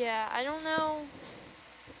 Yeah, I don't know.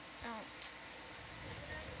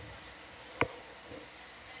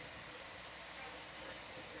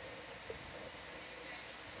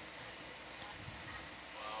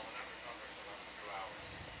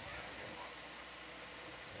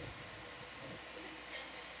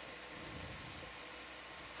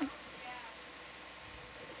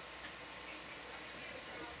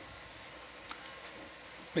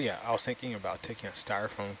 But yeah, I was thinking about taking a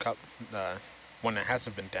styrofoam cup, one that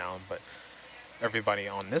hasn't been down, but everybody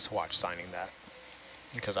on this watch signing that,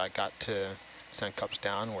 because I got to send cups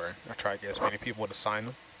down where I try to get as many people to sign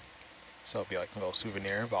them. So it'll be like a little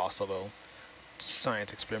souvenir, but also a little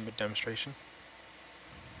science experiment demonstration.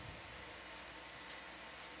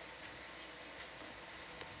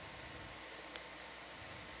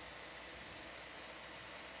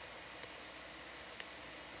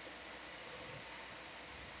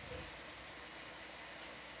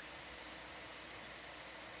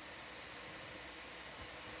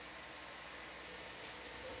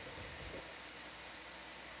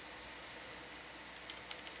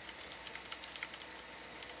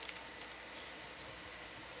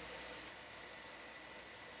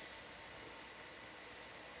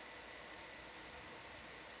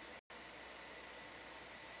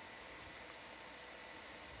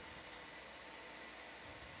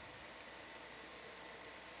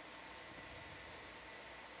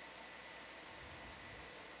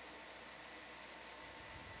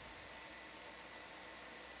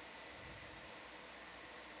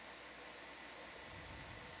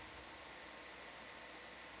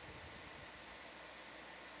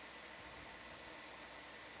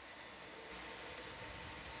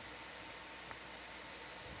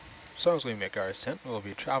 So as we make our ascent, we'll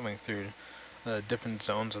be traveling through the different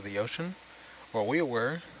zones of the ocean. Where we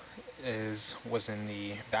were was in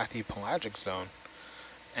the bathypelagic zone,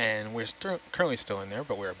 and we're currently still in there,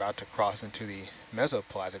 but we're about to cross into the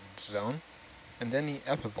mesopelagic zone, and then the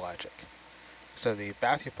epipelagic. So the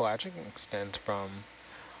bathypelagic extends from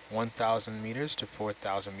 1,000 meters to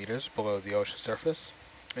 4,000 meters below the ocean surface,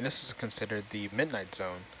 and this is considered the midnight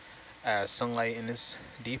zone, as sunlight in this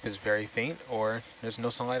deep is very faint or there's no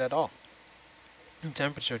sunlight at all.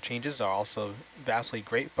 Temperature changes are also vastly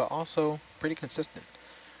great, but also pretty consistent,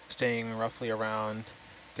 staying roughly around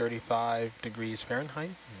 35 degrees Fahrenheit,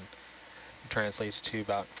 and translates to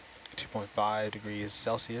about 2.5 degrees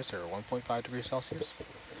Celsius or 1.5 degrees Celsius.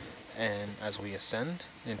 And as we ascend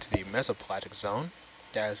into the mesopelagic zone,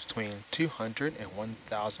 that is between 200 and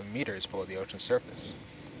 1,000 meters below the ocean surface.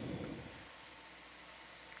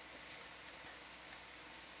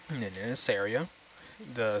 And in this area,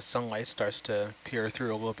 the sunlight starts to peer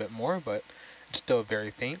through a little bit more, but it's still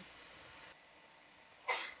very faint.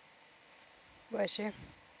 Bless you.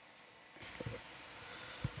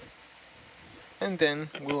 And then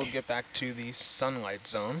we'll get back to the sunlight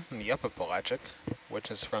zone, in the epipelagic,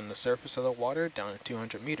 which is from the surface of the water down at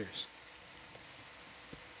 200 meters.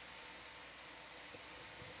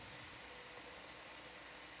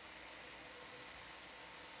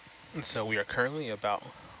 And so we are currently about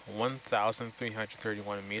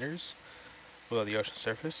 1,331 meters below the ocean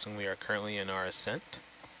surface, and we are currently in our ascent.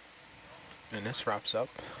 And this wraps up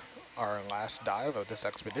our last dive of this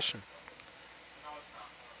expedition.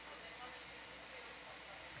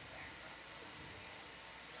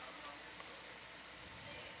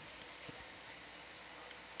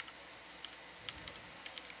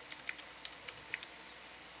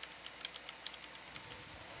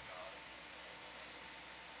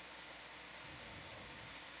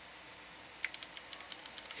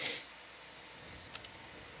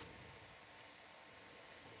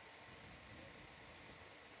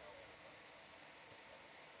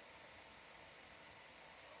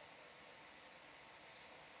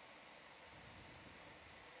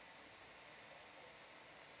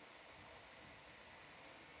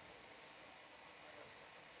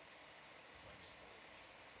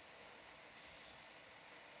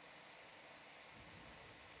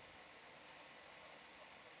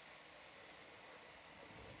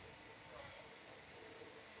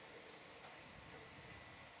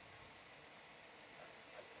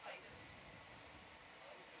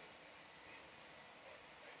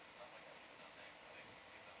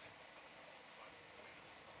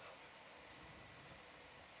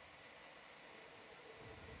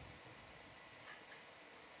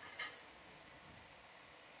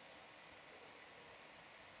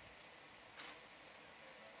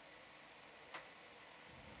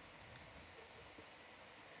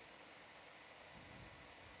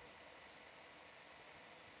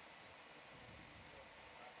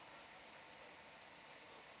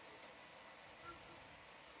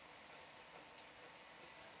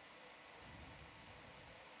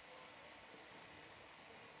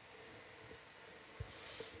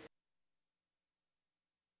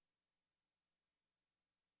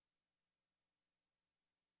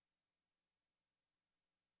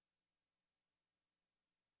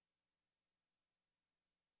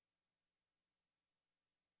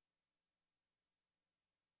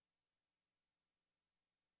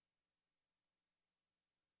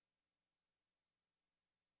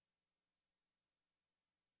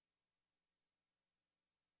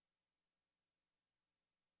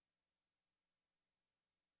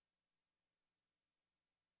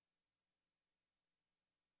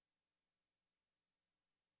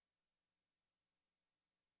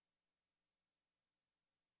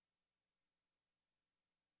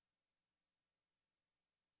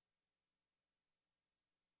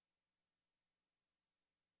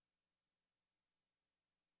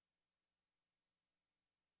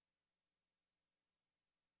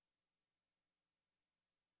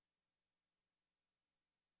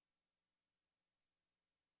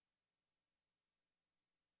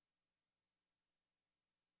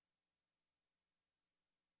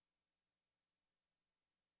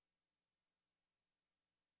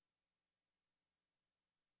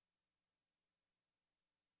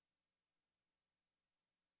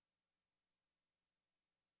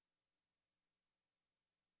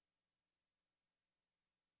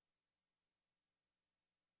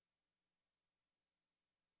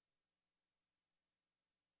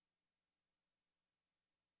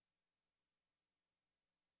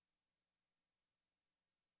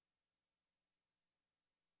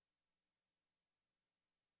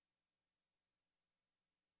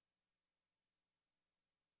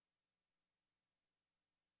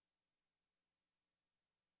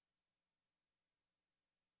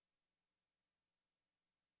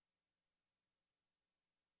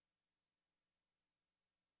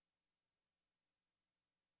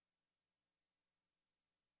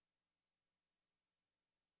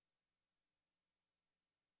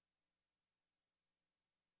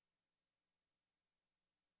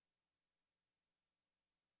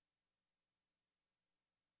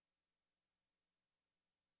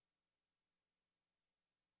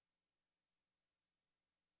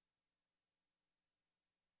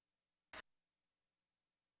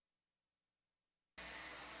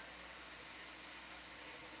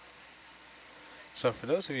 So for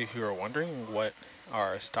those of you who are wondering what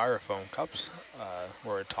our styrofoam cups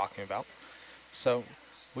we're talking about, so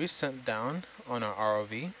we sent down on our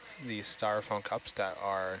ROV these styrofoam cups that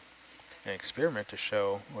are an experiment to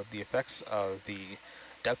show what the effects of the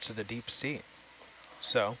depths of the deep sea.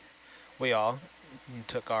 So we all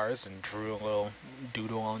took ours and drew a little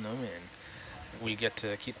doodle on them, and we get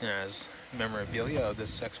to keep them as memorabilia of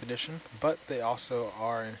this expedition, but they also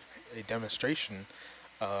are a demonstration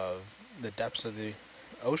of the depths of the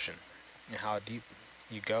ocean and how deep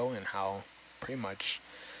you go and how pretty much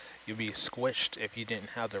you'll be squished if you didn't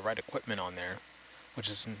have the right equipment on there, which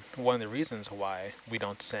is one of the reasons why we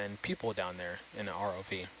don't send people down there in an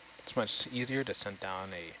ROV. It's much easier to send down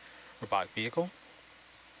a robotic vehicle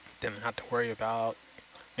than have to worry about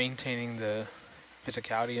maintaining the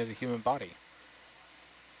physicality of the human body.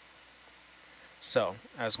 So,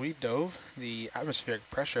 as we dove, the atmospheric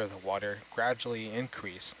pressure of the water gradually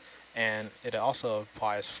increased, and it also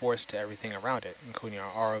applies force to everything around it, including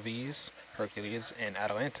our ROVs, Hercules, and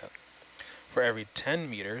Atalanta. For every 10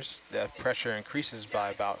 meters, the pressure increases by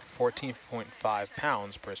about 14.5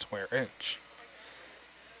 pounds per square inch.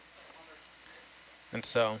 And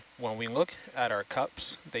so, when we look at our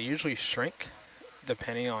cups, they usually shrink,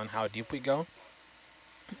 depending on how deep we go,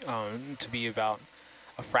 to be about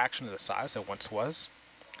a fraction of the size it once was.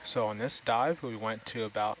 So on this dive, we went to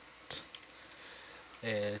about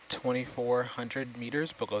 2,400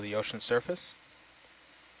 meters below the ocean surface.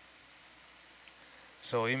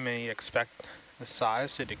 So we may expect the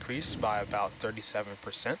size to decrease by about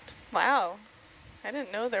 37%. Wow. I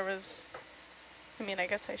didn't know there was, I mean, I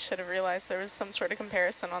guess I should have realized there was some sort of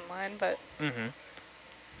comparison online, but.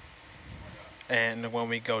 And when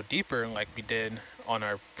we go deeper, like we did on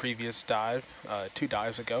our previous dive, 2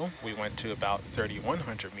 dives ago, we went to about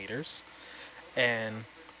 3,100 meters. And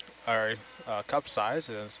our cup size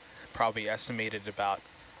is probably estimated about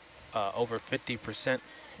over 50%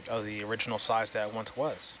 of the original size that it once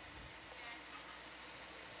was.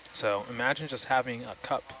 So imagine just having a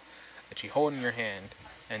cup that you hold in your hand,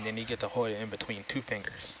 and then you get to hold it in between 2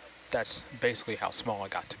 fingers. That's basically how small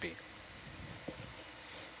it got to be.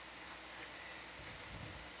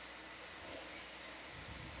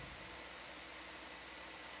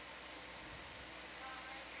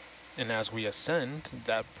 And as we ascend,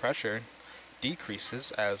 that pressure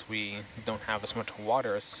decreases as we don't have as much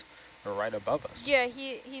water as right above us. Yeah,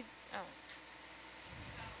 he oh.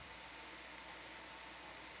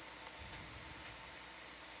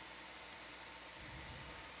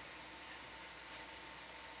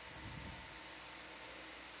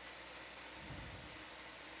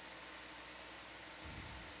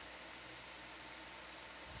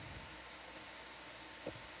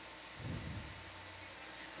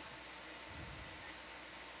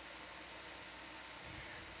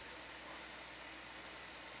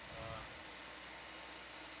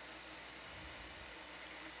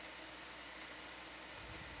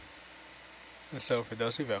 And so for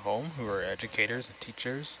those of you at home who are educators and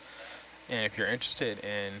teachers, and if you're interested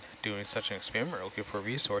in doing such an experiment or looking for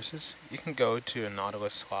resources, you can go to a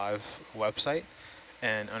Nautilus Live website,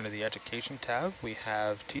 and under the Education tab, we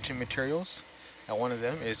have teaching materials. And one of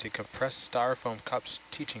them is a compressed styrofoam cups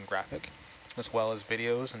teaching graphic, as well as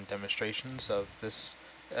videos and demonstrations of this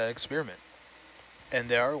experiment. And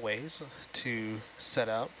there are ways to set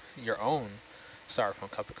up your own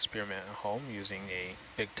styrofoam cup experiment at home using a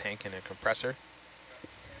big tank and a compressor.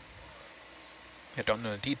 I don't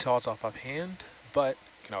know the details offhand, but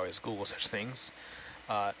you can always Google such things.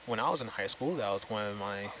 When I was in high school, that was one of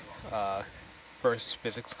my first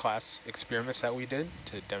physics class experiments that we did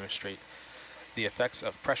to demonstrate the effects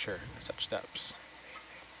of pressure in such depths.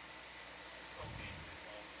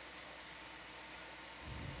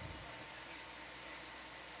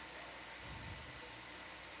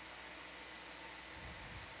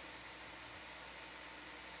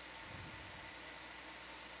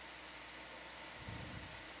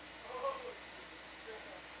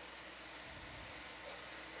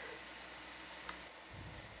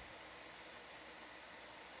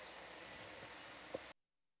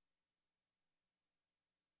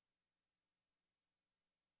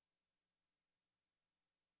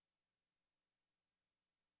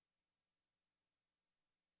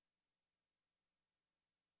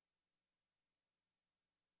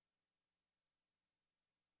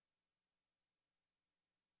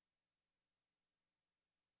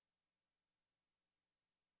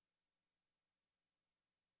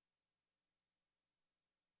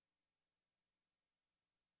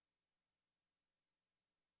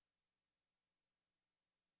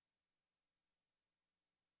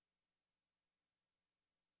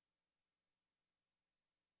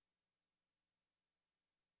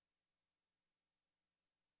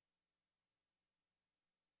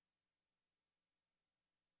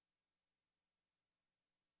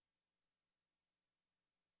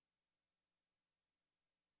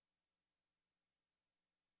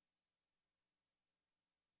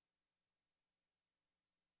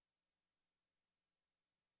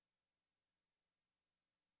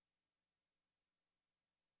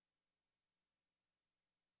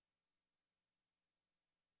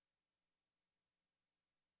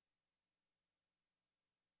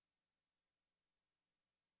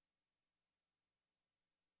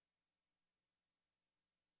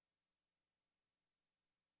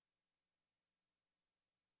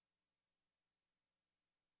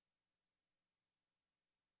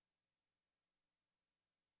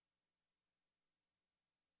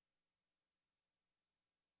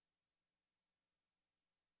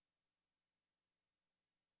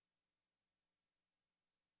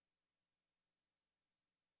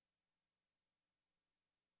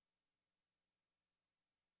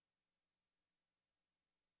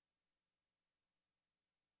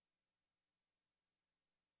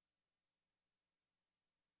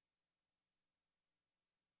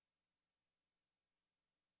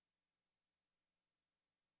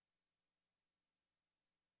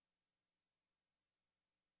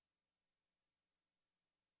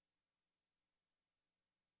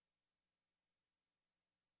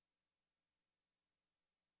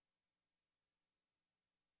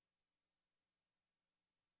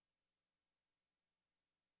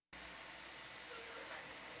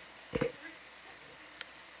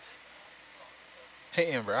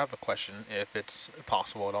 Hey Amber, I have a question, if it's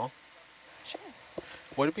possible at all. Sure.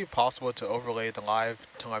 Would it be possible to overlay the live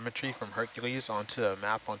telemetry from Hercules onto a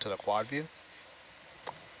map onto the quad view?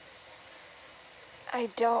 I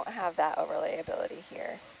don't have that overlay ability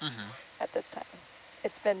here at this time.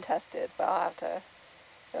 It's been tested, but I'll have to,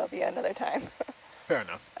 it'll be another time. Fair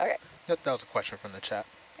enough. Okay. Yep, that was a question from the chat.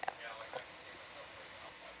 Yeah.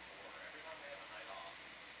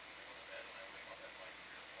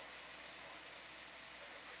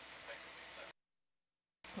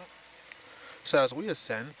 So as we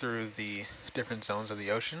ascend through the different zones of the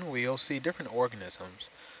ocean, we'll see different organisms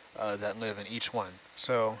that live in each one.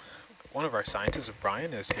 So one of our scientists,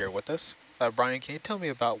 Brian, is here with us. Brian, can you tell me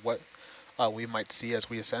about what we might see as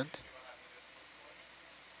we ascend?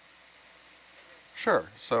 Sure.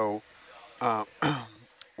 So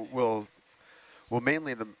we'll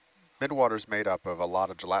mainly, the midwater's made up of a lot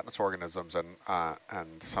of gelatinous organisms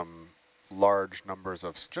and some large numbers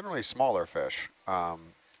of generally smaller fish.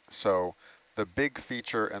 So the big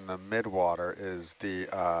feature in the midwater is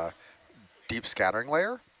the deep scattering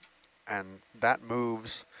layer, and that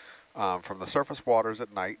moves from the surface waters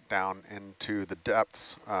at night down into the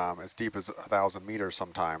depths as deep as 1,000 meters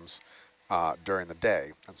sometimes during the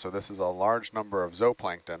day. And so this is a large number of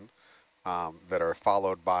zooplankton that are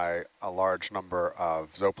followed by a large number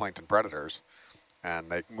of zooplankton predators, and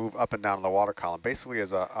they move up and down the water column basically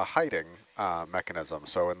as a hiding mechanism.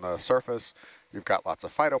 So in the surface, you've got lots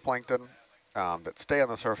of phytoplankton that stay on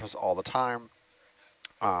the surface all the time,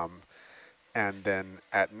 and then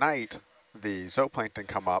at night, the zooplankton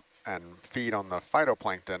come up and feed on the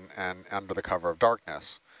phytoplankton and under the cover of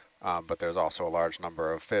darkness. But there's also a large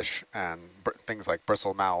number of fish and things like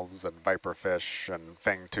bristlemouths and viperfish and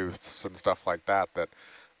fangtooths and stuff like that that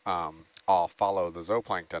all follow the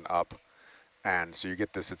zooplankton up. And so you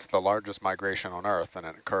get this, it's the largest migration on Earth, and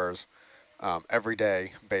it occurs every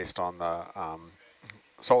day based on the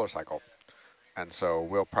solar cycle. And so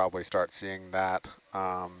we'll probably start seeing that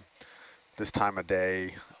this time of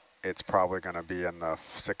day. It's probably going to be in the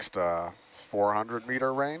 600 to 400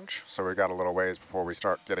 meter range. So we've got a little ways before we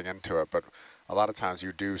start getting into it. But a lot of times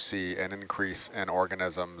you do see an increase in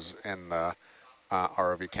organisms in the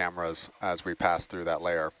ROV cameras as we pass through that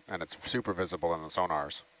layer. And it's super visible in the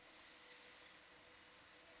sonars.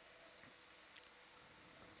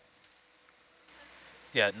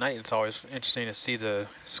 Yeah, at night it's always interesting to see the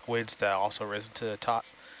squids that also risen to the top,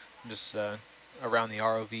 just around the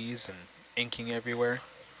ROVs and inking everywhere.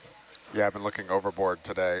 Yeah, I've been looking overboard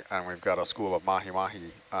today, and we've got a school of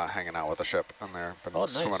mahi-mahi hanging out with the ship, and they've been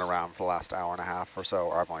swimming around for the last hour and a half or so,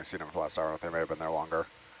 or I've only seen them for the last hour. They may have been there longer.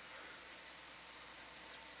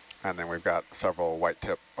 And then we've got several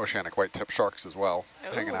oceanic white-tip sharks as well,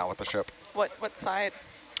 hanging out with the ship. What side?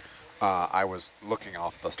 I was looking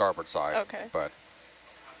off the starboard side. Okay. But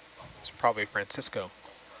it's probably Francisco.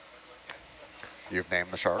 You've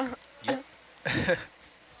named the shark? Yep.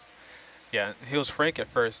 Yeah, he was Frank at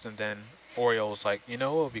first, and then Oriole was like, you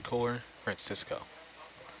know what would be cooler? Francisco.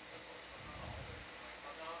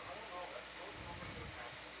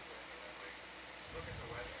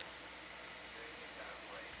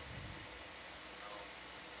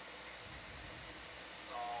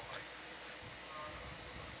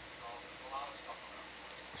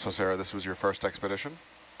 So Sarah, this was your first expedition?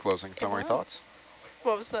 Closing summary thoughts?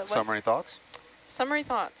 What was the summary thoughts? Summary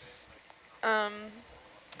thoughts.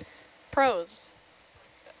 Pros.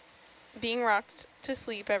 Being rocked to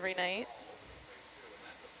sleep every night.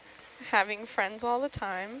 Having friends all the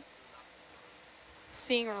time.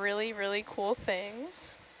 Seeing really, really cool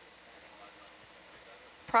things.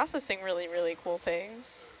 Processing really, really cool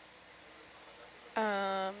things.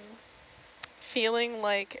 Feeling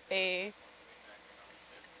like a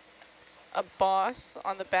boss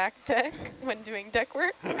on the back deck when doing deck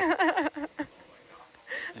work.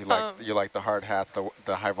 You like the hard hat,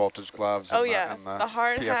 the high voltage gloves. Oh and yeah, the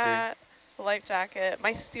hard PFD? hat, the life jacket,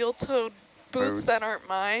 my steel-toed boots that aren't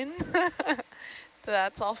mine.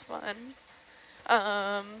 That's all fun.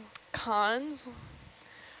 Cons,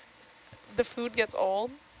 the food gets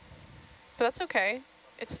old, but that's okay.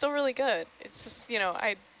 It's still really good. It's just, you know,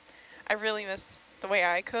 I really miss the way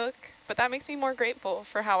I cook, but that makes me more grateful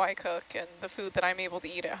for how I cook and the food that I'm able to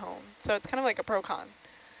eat at home. So it's kind of like a pro-con.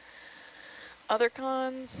 Other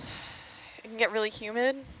cons, it can get really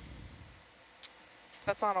humid.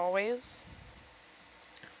 That's not always.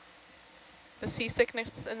 The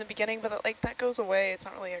seasickness in the beginning, but that goes away. It's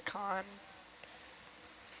not really a con.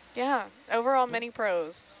 Yeah, overall many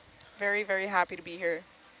pros. Very, very happy to be here.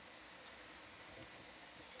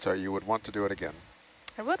 So you would want to do it again?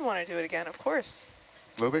 I would want to do it again, of course.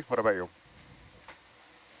 Luby, what about you?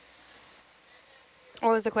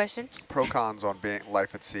 What was the question? Pro cons on being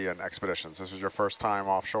life at sea and expeditions. This was your first time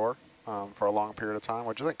offshore for a long period of time.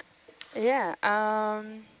 What'd you think? Yeah.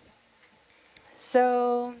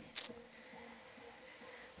 So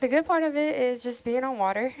the good part of it is just being on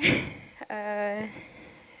water.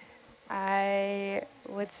 I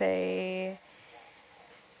would say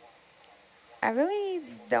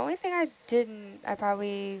the only thing I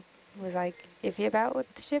probably was like iffy about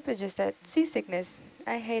with the ship is just that seasickness.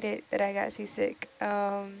 I hate it that I got seasick.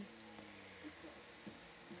 And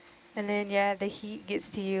then, yeah, the heat gets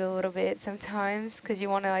to you a little bit sometimes because you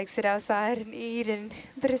want to like sit outside and eat,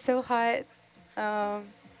 but it's so hot.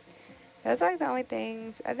 Those are like the only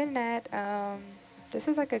things. Other than that, this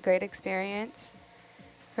was like a great experience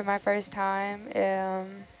for my first time.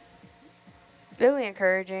 Really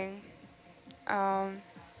encouraging. I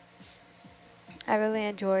really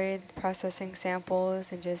enjoyed processing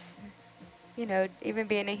samples and just, even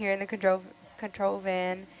being in here in the control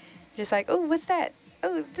van, just like, oh, what's that?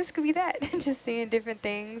 Oh, this could be that. Just seeing different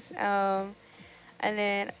things. And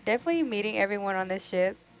then definitely meeting everyone on this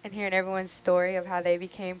ship and hearing everyone's story of how they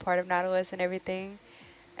became part of Nautilus and everything.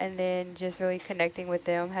 And then just really connecting with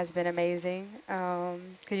them has been amazing.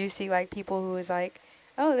 Because you see like people who is like,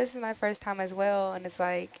 oh, this is my first time as well. And it's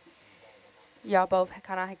like, y'all both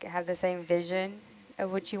kind of have the same vision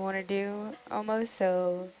of what you want to do almost.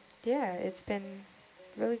 So yeah, it's been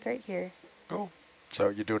really great here. Cool. So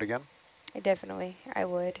you do it again? I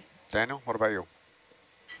would. Daniel, what about you?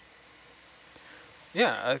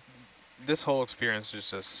 Yeah, this whole experience is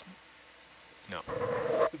just,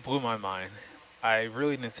 it blew my mind. I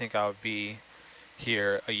really didn't think I would be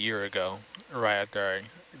here a year ago, right after I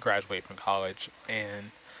graduated from college.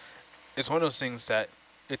 And it's one of those things that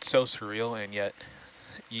it's so surreal, and yet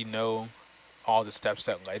you know all the steps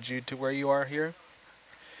that led you to where you are here,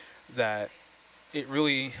 that it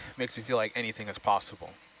really makes you feel like anything is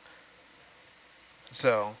possible.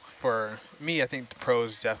 So for me, I think the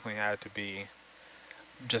pros definitely had to be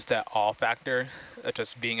just that awe factor of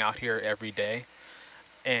just being out here every day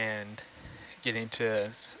and getting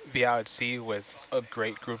to be out at sea with a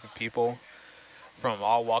great group of people from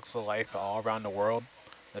all walks of life all around the world.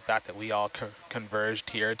 The fact that we all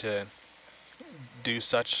converged here to do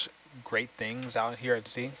such great things out here at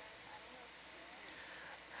sea.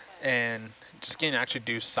 And just getting to actually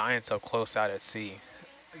do science up close out at sea.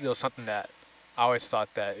 It was something that I always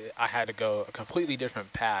thought that I had to go a completely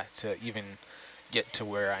different path to even get to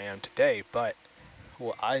where I am today. But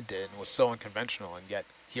what I did was so unconventional, and yet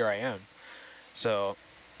here I am. So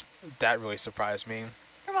that really surprised me.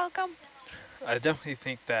 You're welcome. I definitely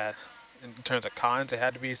think that in terms of cons, it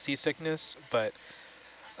had to be seasickness, but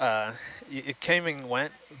it came and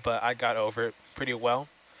went, but I got over it pretty well.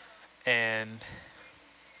 And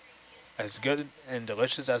as good and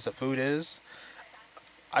delicious as the food is,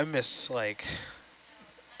 I miss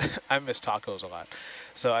I miss tacos a lot.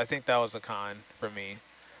 So I think that was a con for me.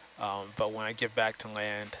 But when I get back to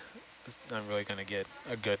land, I'm really going to get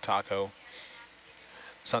a good taco.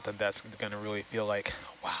 Something that's going to really feel like,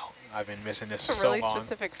 wow, I've been missing this for so long. It's a really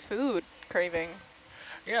specific food craving.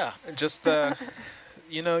 Yeah, just,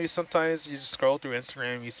 sometimes you just scroll through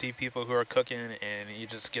Instagram, you see people who are cooking, and you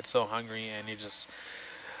just get so hungry, and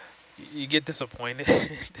you get disappointed.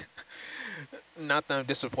 Not that I'm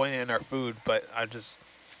disappointed in our food, but I don't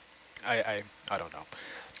know.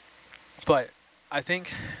 But I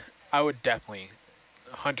think I would definitely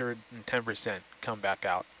 110% come back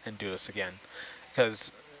out and do this again.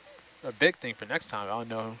 Because a big thing for next time, I'll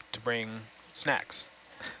know to bring snacks.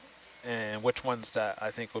 And which ones that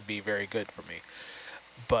I think would be very good for me.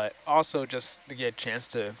 But also just to get a chance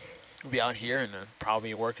to be out here and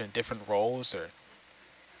probably work in different roles, or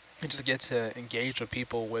just get to engage with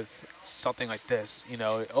people with something like this. It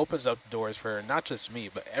opens up doors for not just me,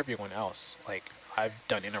 but everyone else. Like, I've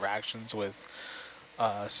done interactions with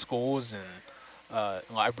schools and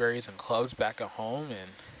libraries and clubs back at home, and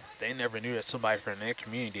they never knew that somebody from their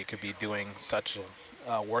community could be doing such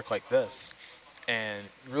work like this. And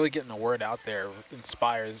really getting the word out there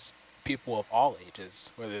inspires people of all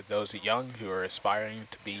ages, whether those young who are aspiring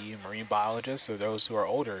to be marine biologists, or those who are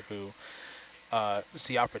older who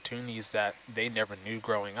see opportunities that they never knew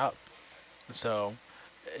growing up. So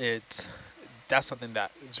that's something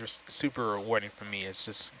that is just super rewarding for me. It's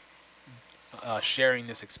just sharing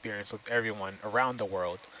this experience with everyone around the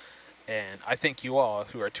world. And I thank you all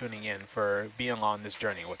who are tuning in for being on this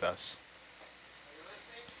journey with us.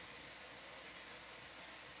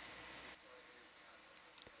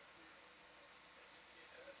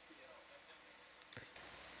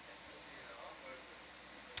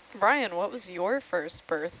 Brian, what was your first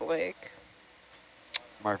berth like?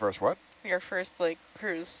 My first what? Your first like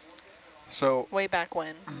cruise So way back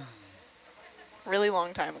when? Really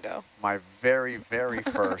long time ago. my very, very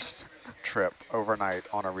first trip overnight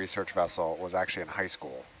on a research vessel was actually in high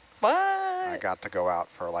school. What? I got to go out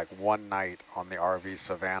for like one night on the RV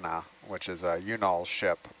Savannah, which is a UNOL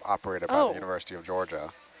ship operated by the University of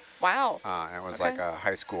Georgia. Wow. And it was like a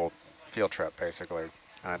high school field trip, basically.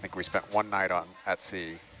 And I think we spent one night at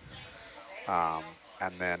sea.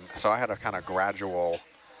 And then, so I had a kind of gradual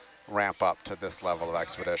ramp up to this level of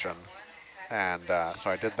expedition. And so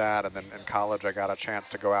I did that, and then in college I got a chance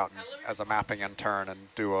to go out as a mapping intern and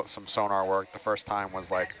do some sonar work. The first time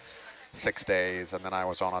was like 6 days, and then I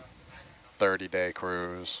was on a 30-day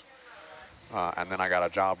cruise. And then I got a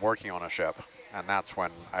job working on a ship, and that's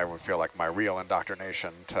when I would feel like my real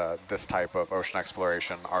indoctrination to this type of ocean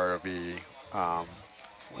exploration, ROV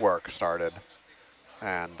work started.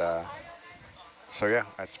 And so yeah,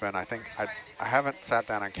 it's been, I think, I haven't sat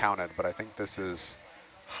down and counted, but I think this is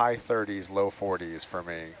high 30s, low 40s for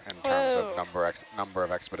me in terms of number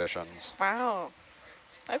of expeditions. Wow.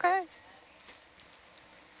 Okay.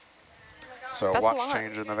 So That's watch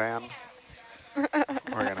change in the van. We're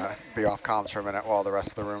going to be off comms for a minute while the rest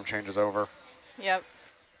of the room changes over. Yep.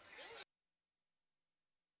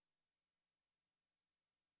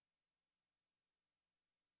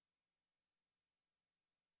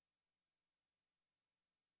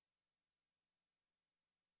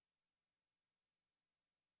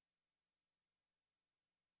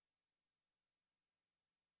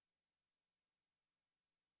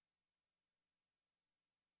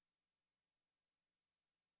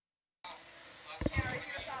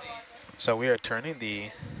 So we are turning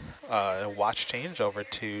the watch change over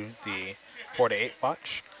to the 4 to 8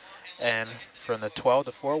 watch. And from the 12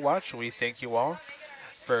 to 4 watch, we thank you all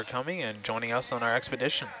for coming and joining us on our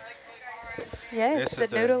expedition. Yes, the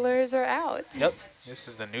noodlers are out. Yep, this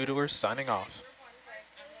is the noodlers signing off.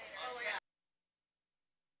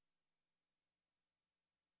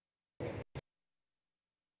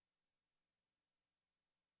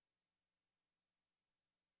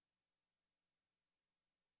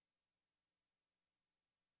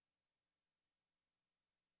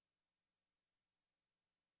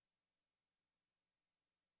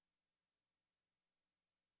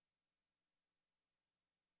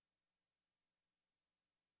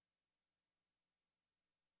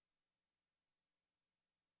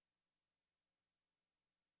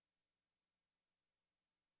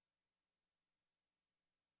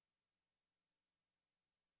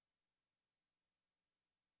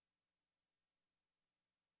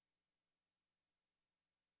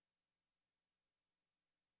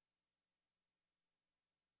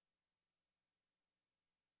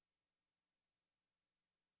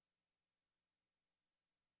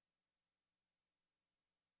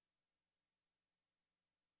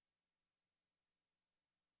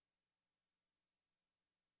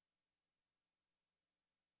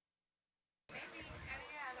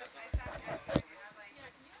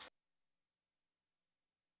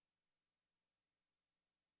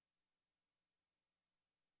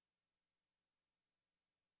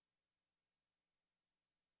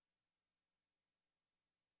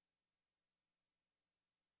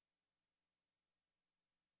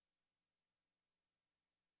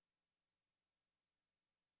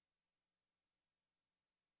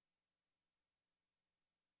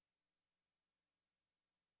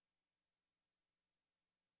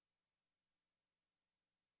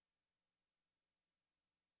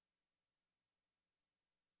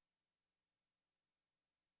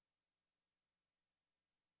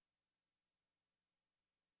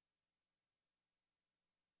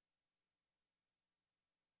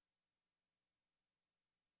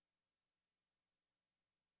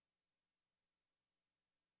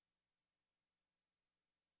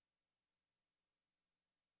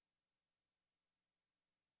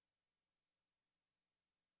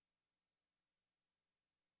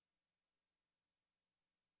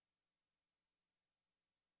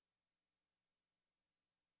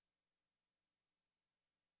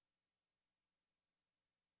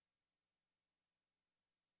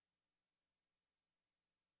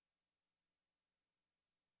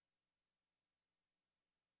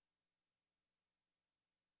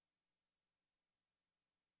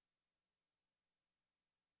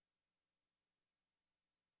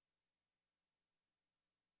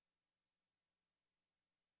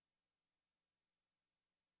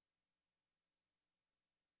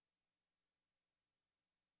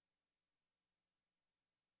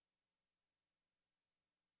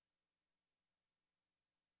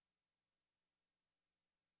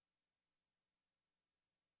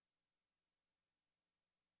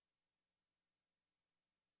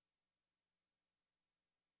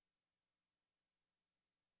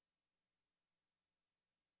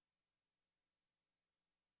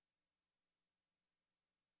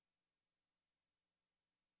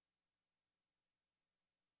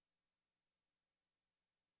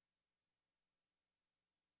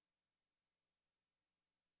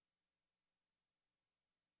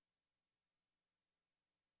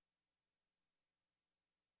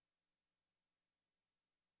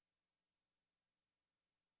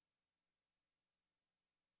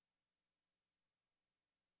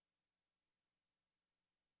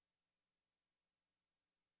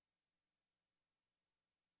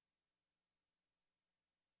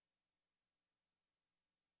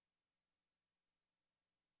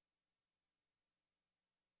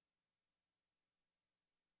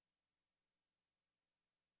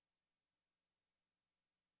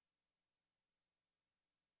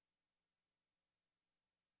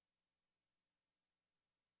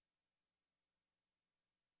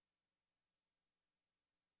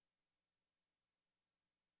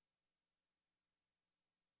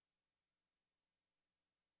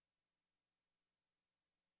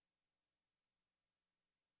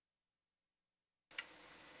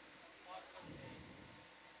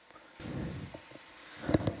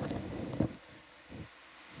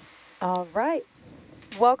 All right.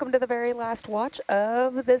 Welcome to the very last watch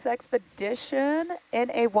of this expedition,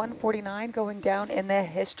 NA149, going down in the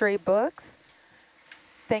history books.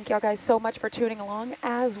 Thank y'all guys so much for tuning along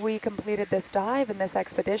as we completed this dive and this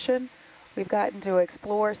expedition. We've gotten to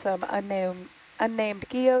explore some unnamed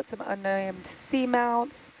guyots, some unnamed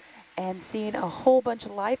seamounts, and seen a whole bunch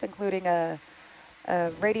of life, including a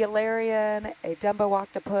radiolarian, a Dumbo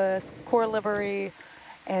octopus, coral livery,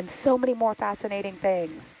 and so many more fascinating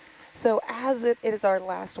things. So as it is our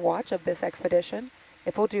last watch of this expedition,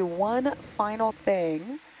 if we'll do one final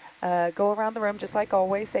thing, go around the room just like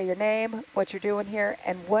always, say your name, what you're doing here,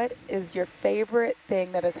 and what is your favorite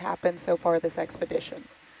thing that has happened so far this expedition.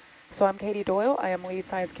 So I'm Katie Doyle, I am lead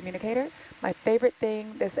science communicator. My favorite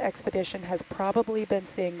thing this expedition has probably been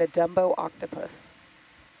seeing the Dumbo octopus.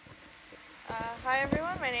 Hi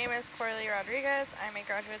everyone, my name is Coralie Rodriguez. I'm a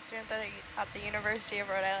graduate student at the University of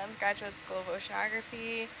Rhode Island's Graduate School of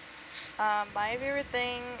Oceanography. My favorite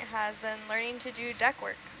thing has been learning to do deck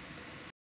work.